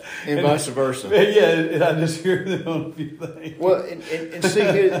 and vice versa. Yeah, and I disagree with them on a few things. Well, and see,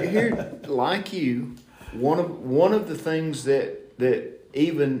 here, like you, one of the things that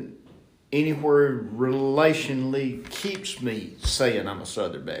even anywhere relationally keeps me saying I'm a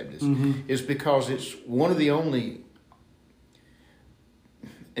Southern Baptist is because it's one of the only,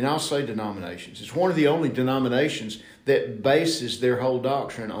 and I'll say denominations, it's one of the only denominations that bases their whole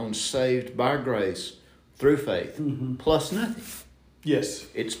doctrine on saved by grace through faith plus nothing. Yes.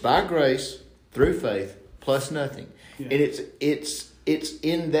 It's by grace through faith plus nothing. Yeah. And it's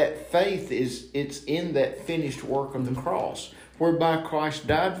in that faith, it's in that finished work of the cross, whereby Christ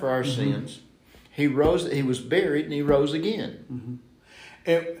died for our sins. He rose, he was buried, and he rose again.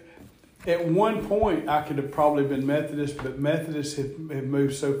 At one point, I could have probably been Methodist, but Methodists have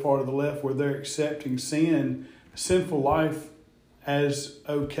moved so far to the left where they're accepting sinful life as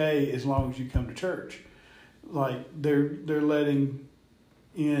okay as long as you come to church. Like they're letting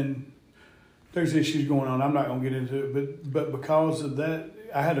in. There's issues going on. I'm not going to get into it, but because of that,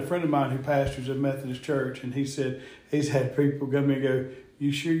 I had a friend of mine who pastors a Methodist church, and he said he's had people come in and go,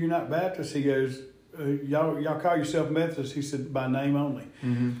 "You sure you're not Baptist?" He goes, y'all call yourself Methodist? He said, by name only.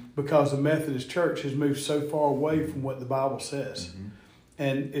 Because the Methodist church has moved so far away from what the Bible says.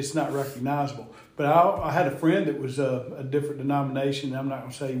 And it's not recognizable. But I had a friend that was a different denomination. I'm not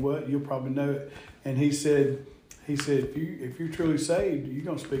going to say what, you'll probably know it. And he said, if you're truly saved, you're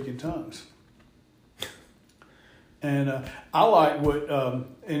going to speak in tongues. And I like what,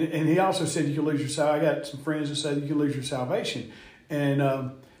 and he also said you can lose your salvation. I got some friends that say you can lose your salvation. And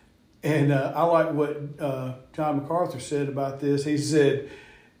I like what John MacArthur said about this. He said,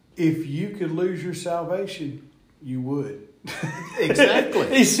 if you could lose your salvation, you would. Exactly.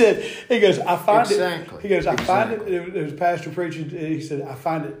 He goes, I find it, there was a pastor preaching, he said, I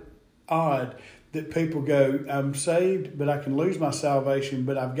find it odd that people go, I'm saved, but I can lose my salvation,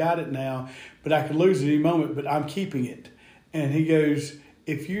 but I've got it now, but I can lose it any moment, but I'm keeping it. And he goes,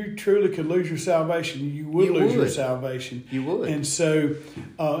 if you truly could lose your salvation, you would lose your salvation. You would. And so,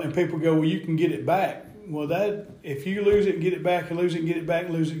 and people go, well, you can get it back. Well, if you lose it and get it back, and lose it and get it back,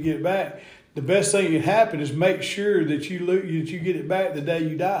 and lose it and get it back, the best thing that can happen is make sure that you get it back the day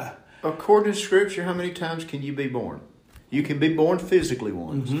you die. According to Scripture, how many times can you be born? You can be born physically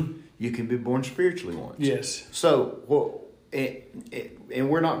once. You can be born spiritually once. Yes. So, and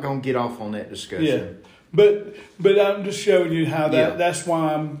we're not going to get off on that discussion. Yeah. But I'm just showing you how that's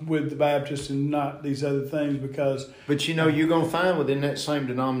why I'm with the Baptists and not these other things, because... But you're going to find within that same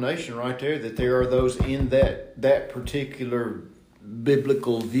denomination right there that there are those in that particular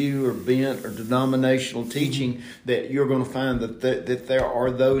biblical view or bent or denominational teaching that you're going to find that there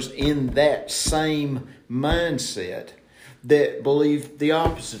are those in that same mindset that believe the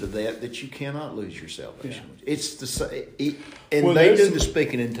opposite of that you cannot lose your salvation. Yeah. It's the same, they do the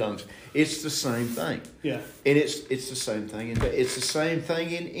speaking in tongues. It's the same thing. Yeah, and it's the same thing. It's the same thing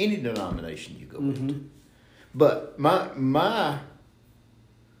in any denomination you go into. But my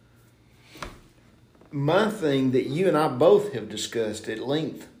thing that you and I both have discussed at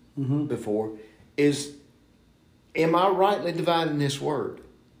length before is, am I rightly dividing this word?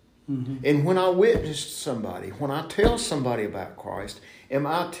 And when I witness to somebody, when I tell somebody about Christ, am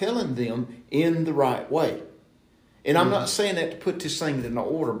I telling them in the right way? And I'm not saying that to put this thing in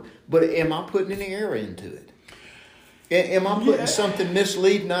order, but am I putting any error into it? Am I putting something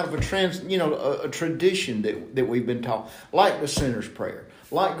misleading out of a tradition that we've been taught, like the sinner's prayer,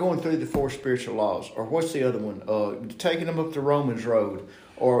 like going through the 4 spiritual laws, or what's the other one? Taking them up the Romans road,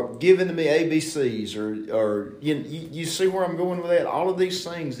 or giving them the ABCs, or you see where I'm going with that? All of these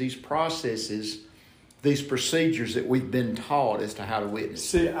things, these processes, these procedures that we've been taught as to how to witness.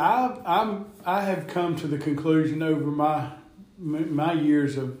 See, I have come to the conclusion over my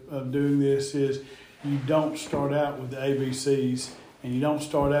years of doing this is you don't start out with the ABCs, and you don't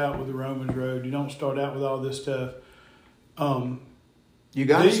start out with the Romans road. You don't start out with all this stuff. You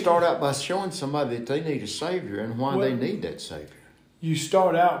got to start out by showing somebody that they need a Savior and why they need that Savior. You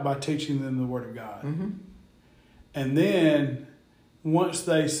start out by teaching them the Word of God. Mm-hmm. And then once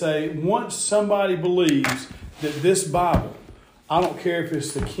somebody believes that this Bible, I don't care if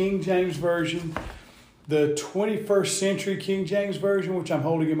it's the King James Version, the 21st century King James Version, which I'm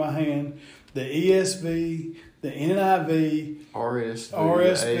holding in my hand, the ESV, the NIV, RSV,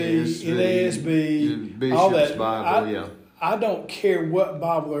 NASB, all that. Bible, I don't care what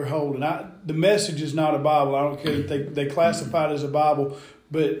Bible they're holding. The Message is not a Bible. I don't care if they classify it as a Bible,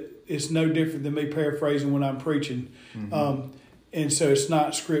 but it's no different than me paraphrasing when I'm preaching. Mm-hmm. And so it's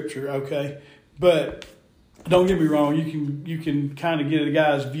not Scripture, okay? But don't get me wrong. You can kind of get a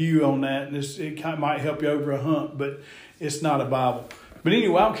guy's view on that, and it might help you over a hump, but it's not a Bible. But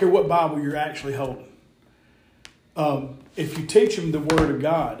anyway, I don't care what Bible you're actually holding. If you teach them the Word of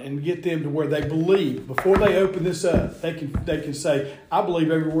God and get them to where they believe, before they open this up, they can say, I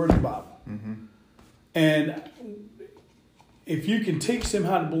believe every word of the Bible. Mm-hmm. And if you can teach them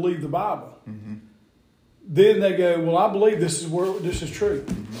how to believe the Bible, mm-hmm. then they go, well, I believe this is true.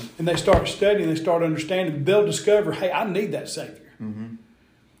 Mm-hmm. And they start studying, they start understanding, they'll discover, hey, I need that Savior. Mm-hmm.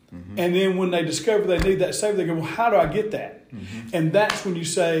 Mm-hmm. And then when they discover they need that Savior, they go, well, how do I get that? Mm-hmm. And that's when you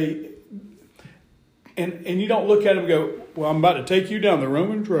say, and you don't look at them and go, well, I'm about to take you down the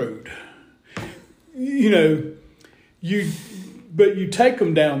Romans road. But you take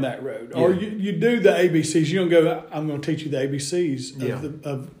them down that road. Yeah. Or you do the ABCs. You don't go, I'm going to teach you the ABCs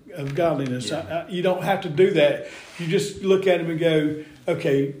of godliness. Yeah. You don't have to do that. You just look at them and go,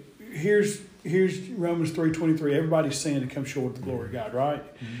 okay, here's Romans 3:23. Everybody's sinned and come short of the glory of God, right?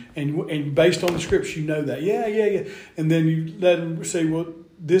 Mm-hmm. And based on the scripture, you know that. Yeah. And then you let them say, well,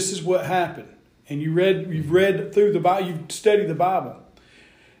 this is what happened. And you've read through the Bible, you've studied the Bible,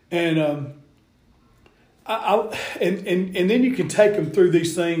 and and then you can take them through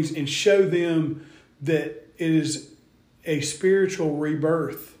these things and show them that it is a spiritual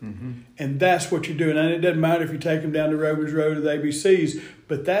rebirth, mm-hmm. and that's what you're doing. And it doesn't matter if you take them down the Romans road or the ABCs,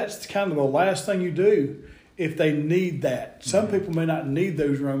 but that's kind of the last thing you do if they need that. Some mm-hmm. people may not need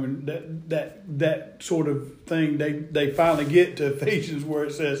those Roman that sort of thing. They finally get to Ephesians where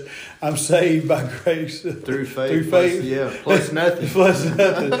it says, "I'm saved by grace through faith." Plus nothing. Plus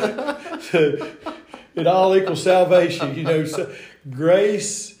nothing. So it all equals salvation. So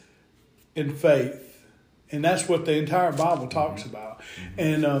grace and faith, and that's what the entire Bible talks about.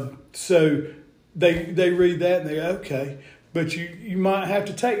 Mm-hmm. And so they read that and they go, okay, but you might have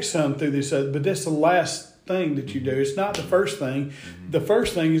to take some through this, but that's the last thing that you do. It's not the first thing. Mm-hmm. The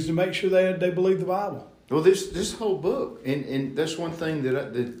first thing is to make sure they believe the Bible. Well, this whole book, and that's one thing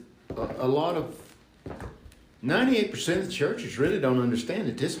that a lot of 98% of the churches really don't understand,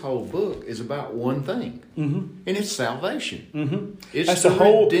 that this whole book is about one thing, mm-hmm. and it's salvation. Mm-hmm. It's the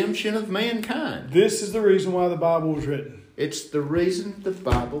redemption of mankind. This is the reason why the Bible was written. It's the reason the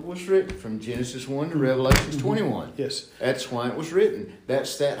Bible was written, from Genesis 1 to Revelation 21. Yes. That's why it was written.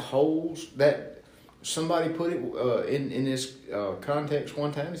 That's that somebody put it in this context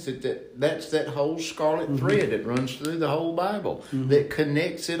one time. He said that's that whole scarlet mm-hmm. thread that runs through the whole Bible, mm-hmm. that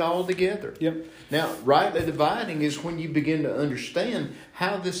connects it all together. Yep. Now, rightly dividing is when you begin to understand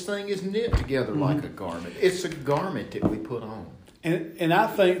how this thing is knit together mm-hmm. like a garment. It's a garment that we put on. And I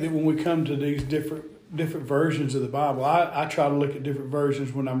think that when we come to these different versions of the Bible, I try to look at different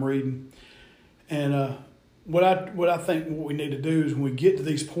versions when I'm reading. And what I think what we need to do is when we get to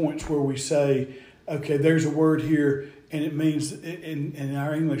these points where we say, okay, there's a word here, and it means, in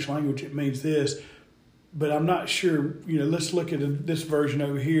our English language, it means this, but I'm not sure, let's look at this version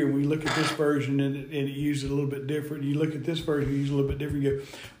over here, and we look at this version, and it uses it a little bit different. You look at this version, you use it a little bit different. You go,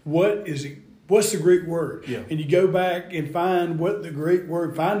 what is it? What's the Greek word? Yeah. And you go back and find what the Greek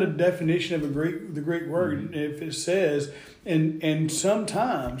word, find a definition of the Greek word, mm-hmm. if it says, and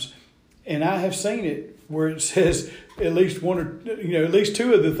sometimes, and I have seen it, where it says at least one or at least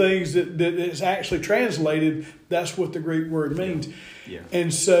two of the things that is actually translated, that's what the Greek word means. Yeah.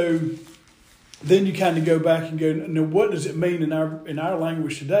 And so then you kind of go back and go, now what does it mean in our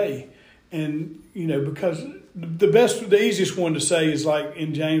language today? And because the easiest one to say is like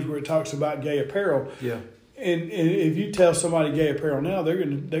in James where it talks about gay apparel. Yeah. And if you tell somebody gay apparel now, they're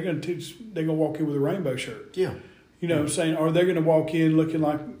gonna walk in with a rainbow shirt. Yeah. You know what I'm saying? Or they're gonna walk in looking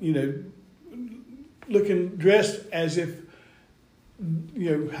like, looking dressed as if,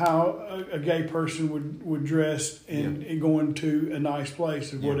 how a gay person would dress and going to a nice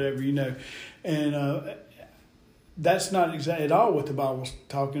place or whatever, and that's not exactly at all what the Bible's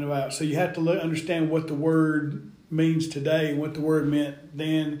talking about. So you have to understand what the word means today and what the word meant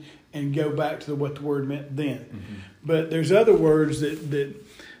then, and go back to what the word meant then. Mm-hmm. But there's other words that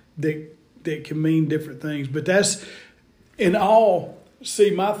can mean different things. But that's in all.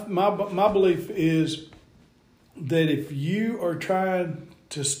 See, my belief is that if you are trying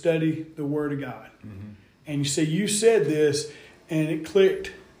to study the Word of God, and you see you said this, and it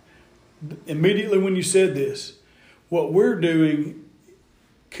clicked immediately when you said this, what we're doing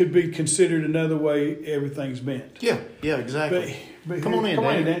could be considered another way everything's meant. Yeah, exactly. But come on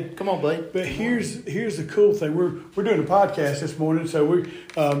in, Dan. Come on, buddy. But here's the cool thing. We're doing a podcast this morning, so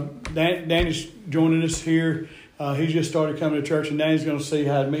Danny's joining us here. He's just started coming to church, and Danny's going to see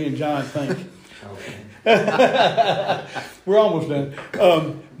how me and John think. We're almost done.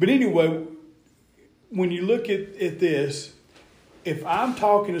 But anyway, when you look at this, if I'm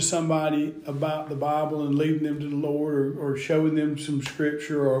talking to somebody about the Bible and leading them to the Lord, or showing them some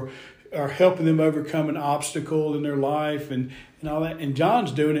scripture, or helping them overcome an obstacle in their life and all that, and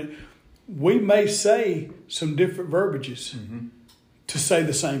John's doing it, we may say some different verbiages to say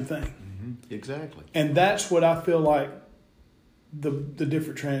the same thing. Mm-hmm. Exactly. And that's what I feel like the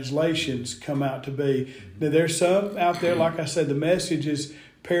different translations come out to be. Now, there's some out there, like I said, the Message is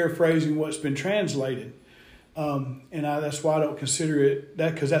paraphrasing what's been translated. And that's why I don't consider it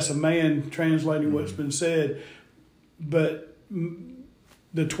that, because that's a man translating what's been said. But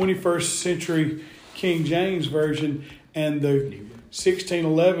the 21st century King James Version and the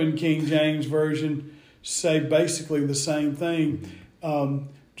 1611 King James Version say basically the same thing.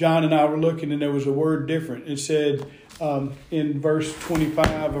 John and I were looking, and there was a word different. It said in verse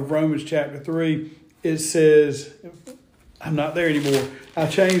 25 of Romans chapter 3, it says, I'm not there anymore. I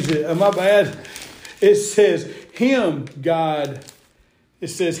changed it. My bad. It says, him God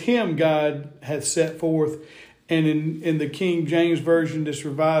hath set forth. And in the King James Version that's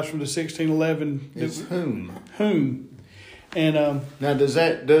revised from the 1611, it's whom. And now does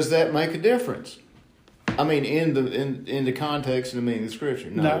that make a difference? I mean, in the context and the meaning of the scripture,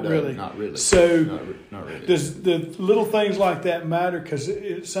 no, not really. Not really. So, not really. Does the little things like that matter? Because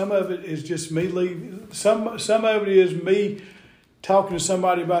some of it is just me leading. Some of it is me talking to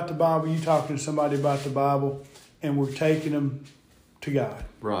somebody about the Bible. You talking to somebody about the Bible, and we're taking them to God.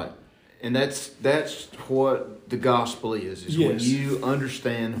 Right, and that's what the gospel is. Yes. When you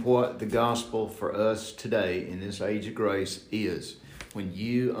understand what the gospel for us today in this age of grace is. When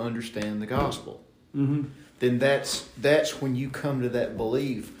you understand the gospel. Mm-hmm. Then that's when you come to that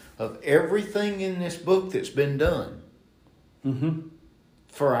belief of everything in this book that's been done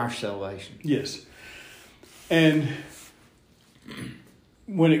for our salvation. Yes. And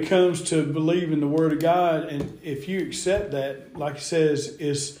when it comes to believing the Word of God, and if you accept that, like it says,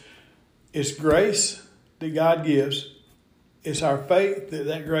 it's grace that God gives. It's our faith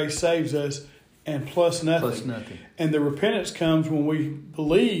that grace saves us, and plus nothing. Plus nothing. And the repentance comes when we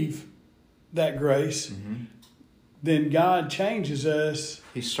believe that grace, then God changes us.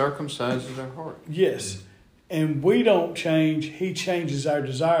 He circumcises our heart. Yes. And we don't change. He changes our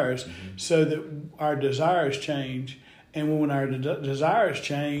desires so that our desires change. And when our desires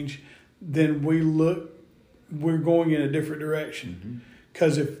change, then we're going in a different direction.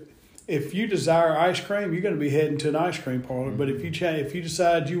 Because if you desire ice cream, you're going to be heading to an ice cream parlor. But if you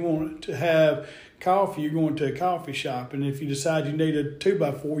decide you want to have coffee, you're going to a coffee shop. And if you decide you need a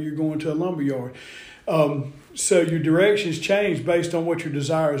 2x4, you're going to a lumber yard. So your directions change based on what your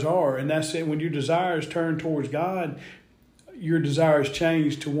desires are. And that's it. When your desires turn towards God, your desires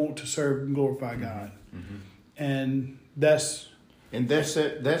change to want to serve and glorify God. And that's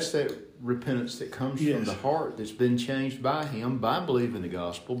that repentance that comes from the heart that's been changed by Him, by believing the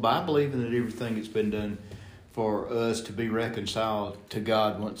gospel, by believing that everything that's been done for us to be reconciled to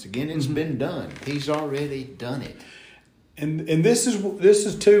God once again, it's been done. He's already done it. And this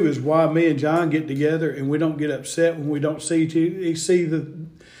is why me and John get together, and we don't get upset when we don't see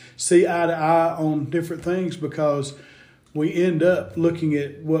eye to eye on different things, because we end up looking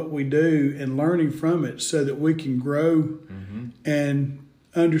at what we do and learning from it so that we can grow and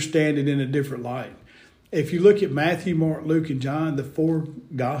understand it in a different light. If you look at Matthew, Mark, Luke, and John, the four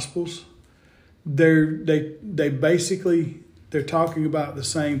Gospels, they're talking about the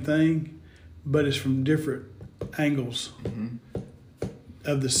same thing, but it's from different angles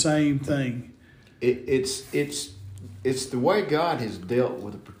of the same thing. It's the way God has dealt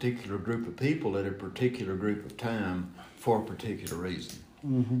with a particular group of people at a particular group of time for a particular reason.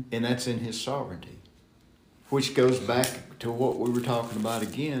 And that's in His sovereignty. Which goes back to what we were talking about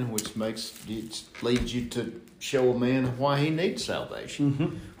again, which leads you to show a man why he needs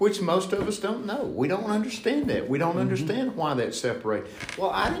salvation, which most of us don't know. We don't understand that. We don't understand why that's separated. Well,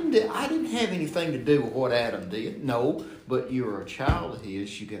 I didn't have anything to do with what Adam did. No, but you're a child of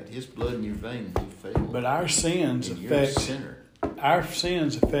His. You got His blood in your veins. He failed. But our sins and you're a affect sinner. Our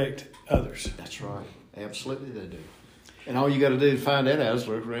sins affect others. That's right. Absolutely, they do. And all you got to do to find that out is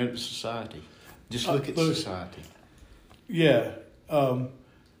look around at society. Just look at society. Yeah.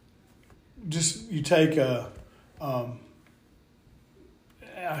 Just you take let's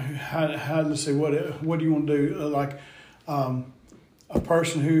see, what do you want to do? A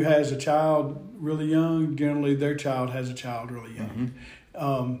person who has a child really young, generally their child has a child really young.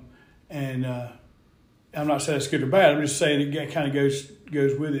 And I'm not saying it's good or bad. I'm just saying it kind of goes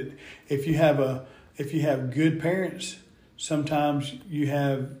with it. If you have good parents, sometimes you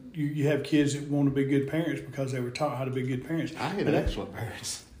have kids that want to be good parents because they were taught how to be good parents. I had excellent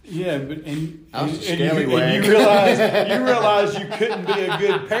parents. Yeah, but I was a scallywag. You realize you couldn't be a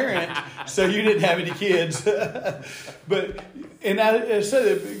good parent, so you didn't have any kids. But I said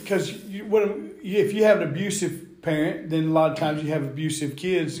it because if you have an abusive parent, then a lot of times you have abusive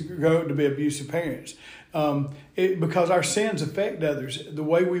kids grow up to be abusive parents. Because our sins affect others. The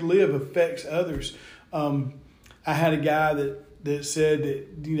way we live affects others. I had a guy that said that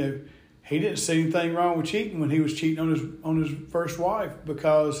he didn't see anything wrong with cheating when he was cheating on his first wife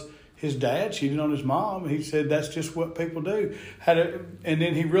because his dad cheated on his mom. He said that's just what people do. And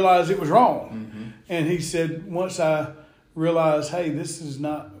then he realized it was wrong. And he said, once I realized, hey, this is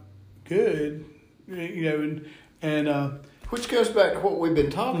not good, which goes back to what we've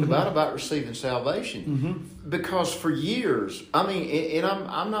been talking about receiving salvation. Because for years, I mean, and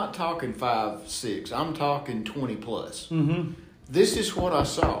I'm not talking 5, 6, I'm talking 20 plus. This is what I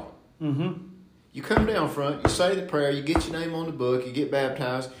saw. You come down front, you say the prayer, you get your name on the book, you get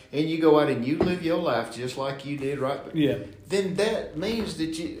baptized, and you go out and you live your life just like you did right there. Yeah. Then that means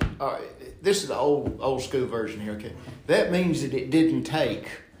that you. This is the old school version here. Okay, that means that it didn't take.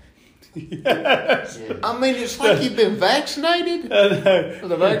 Yes. I mean, it's like you've been vaccinated.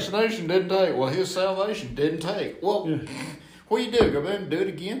 The vaccination didn't take. Well, his salvation didn't take. Well, what do you do? Go back and do it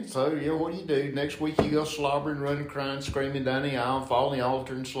again? So, what do you do? Next week you go slobbering, running, crying, screaming down the aisle, fall on the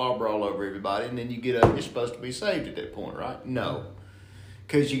altar and slobber all over everybody, and then you get up. You're supposed to be saved at that point, right? No.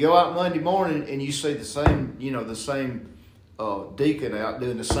 Because you go out Monday morning and you see the same deacon out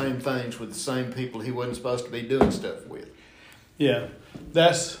doing the same things with the same people he wasn't supposed to be doing stuff with. Yeah.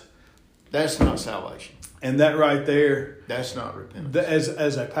 That's not salvation. And that right there. That's not repentance.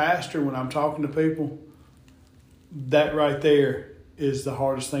 As a pastor, when I'm talking to people, that right there is the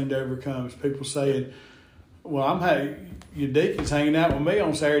hardest thing to overcome. Is people saying, well, your deacon's hanging out with me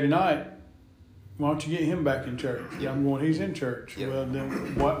on Saturday night. Why don't you get him back in church? Yeah, I'm going, he's in church. Yep. Well,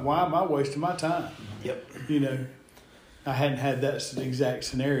 then why am I wasting my time? Yep. I hadn't had that exact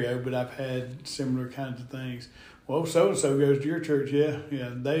scenario, but I've had similar kinds of things. Well, so-and-so goes to your church. Yeah,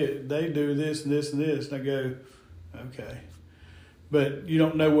 they do this and this and this. And I go, okay. But you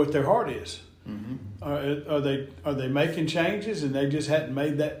don't know what their heart is. Are they making changes and they just hadn't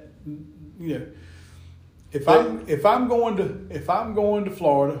made that? If I'm going to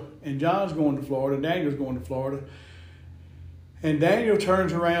Florida and John's going to Florida, Daniel's going to Florida, and Daniel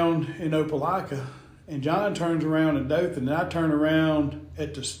turns around in Opelika, and John turns around in Dothan, and I turn around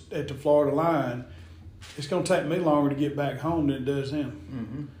at the Florida line, it's going to take me longer to get back home than it does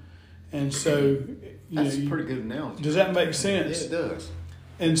him. And so, that's a pretty good analogy. Does that make sense? Yeah, it does.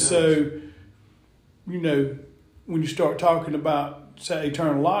 And so, when you start talking about, say,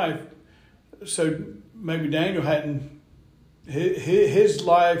 eternal life, so maybe Daniel hadn't, his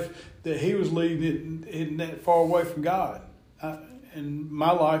life that he was leading isn't that far away from God. And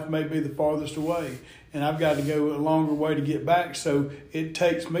my life may be the farthest away. And I've got to go a longer way to get back. So it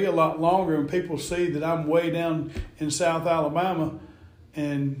takes me a lot longer. And people see that I'm way down in South Alabama.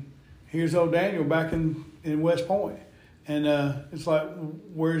 And here's old Daniel back in West Point. And it's like,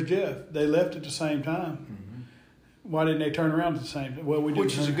 where's Jeff? They left at the same time. Why didn't they turn around at the same time? Well,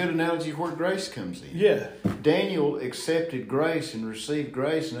 which is a good analogy where grace comes in. Yeah. Daniel accepted grace and received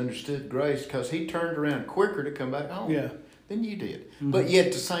grace and understood grace because he turned around quicker to come back home than you did. But yet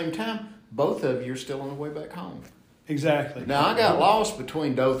at the same time, both of you are still on the way back home. Exactly. Now, I got lost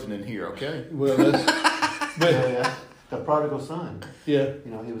between Dothan and here, okay? Well, The prodigal son. Yeah.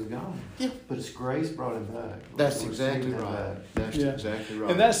 You know, he was gone. Yeah. But His grace brought him back. That's Lord, exactly saved him right. back. That's Yeah. exactly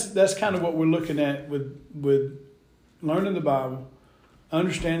right. And that's kind of what we're looking at with learning the Bible,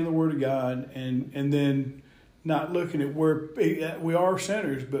 understanding the Word of God, and then not looking at where we are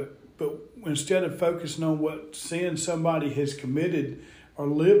sinners, but instead of focusing on what sin somebody has committed or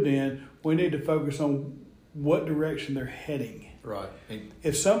lived in, we need to focus on what direction they're heading. right. And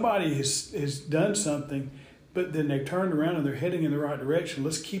If somebody has done something, but then they turned around and they're heading in the right direction,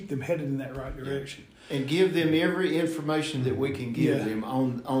 let's keep them headed in that right direction. and give them every information that we can give Yeah. them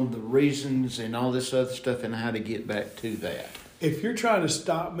on the reasons and all this other stuff and how to get back to that. If you're trying to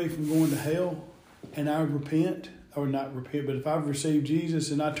stop me from going to hell and I repent, or not repent, but if I've received Jesus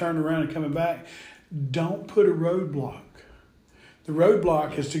and I turn around and coming back, don't put a roadblock. The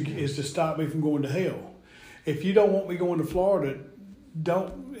roadblock is to stop me from going to hell. If you don't want me going to Florida,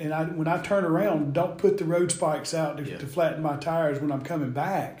 when I turn around, don't put the road spikes out to flatten my tires when I'm coming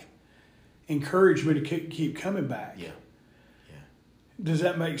back. Encourage me to keep coming back. Yeah. Does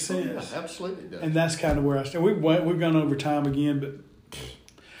that make sense? Yeah, absolutely does. And that's kind of where I stand. We've gone over time again,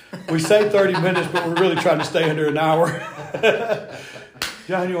 but we say 30 minutes, but we're really trying to stay under an hour.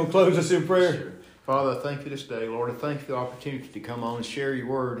 John, you want to close us in prayer? Sure. Father, I thank you this day, Lord. I thank you for the opportunity to come on and share your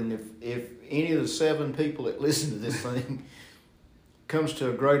word. And if any of the 7 people that listen to this thing comes to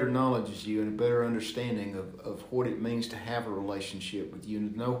a greater knowledge of you and a better understanding of what it means to have a relationship with you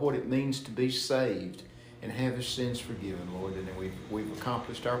and know what it means to be saved and have his sins forgiven, Lord, and then we've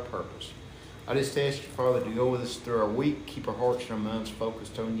accomplished our purpose. I just ask you, Father, to go with us through our week, keep our hearts and our minds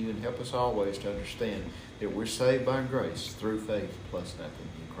focused on you, and help us always to understand that we're saved by grace through faith plus nothing.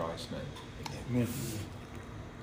 In Christ's name. Amen.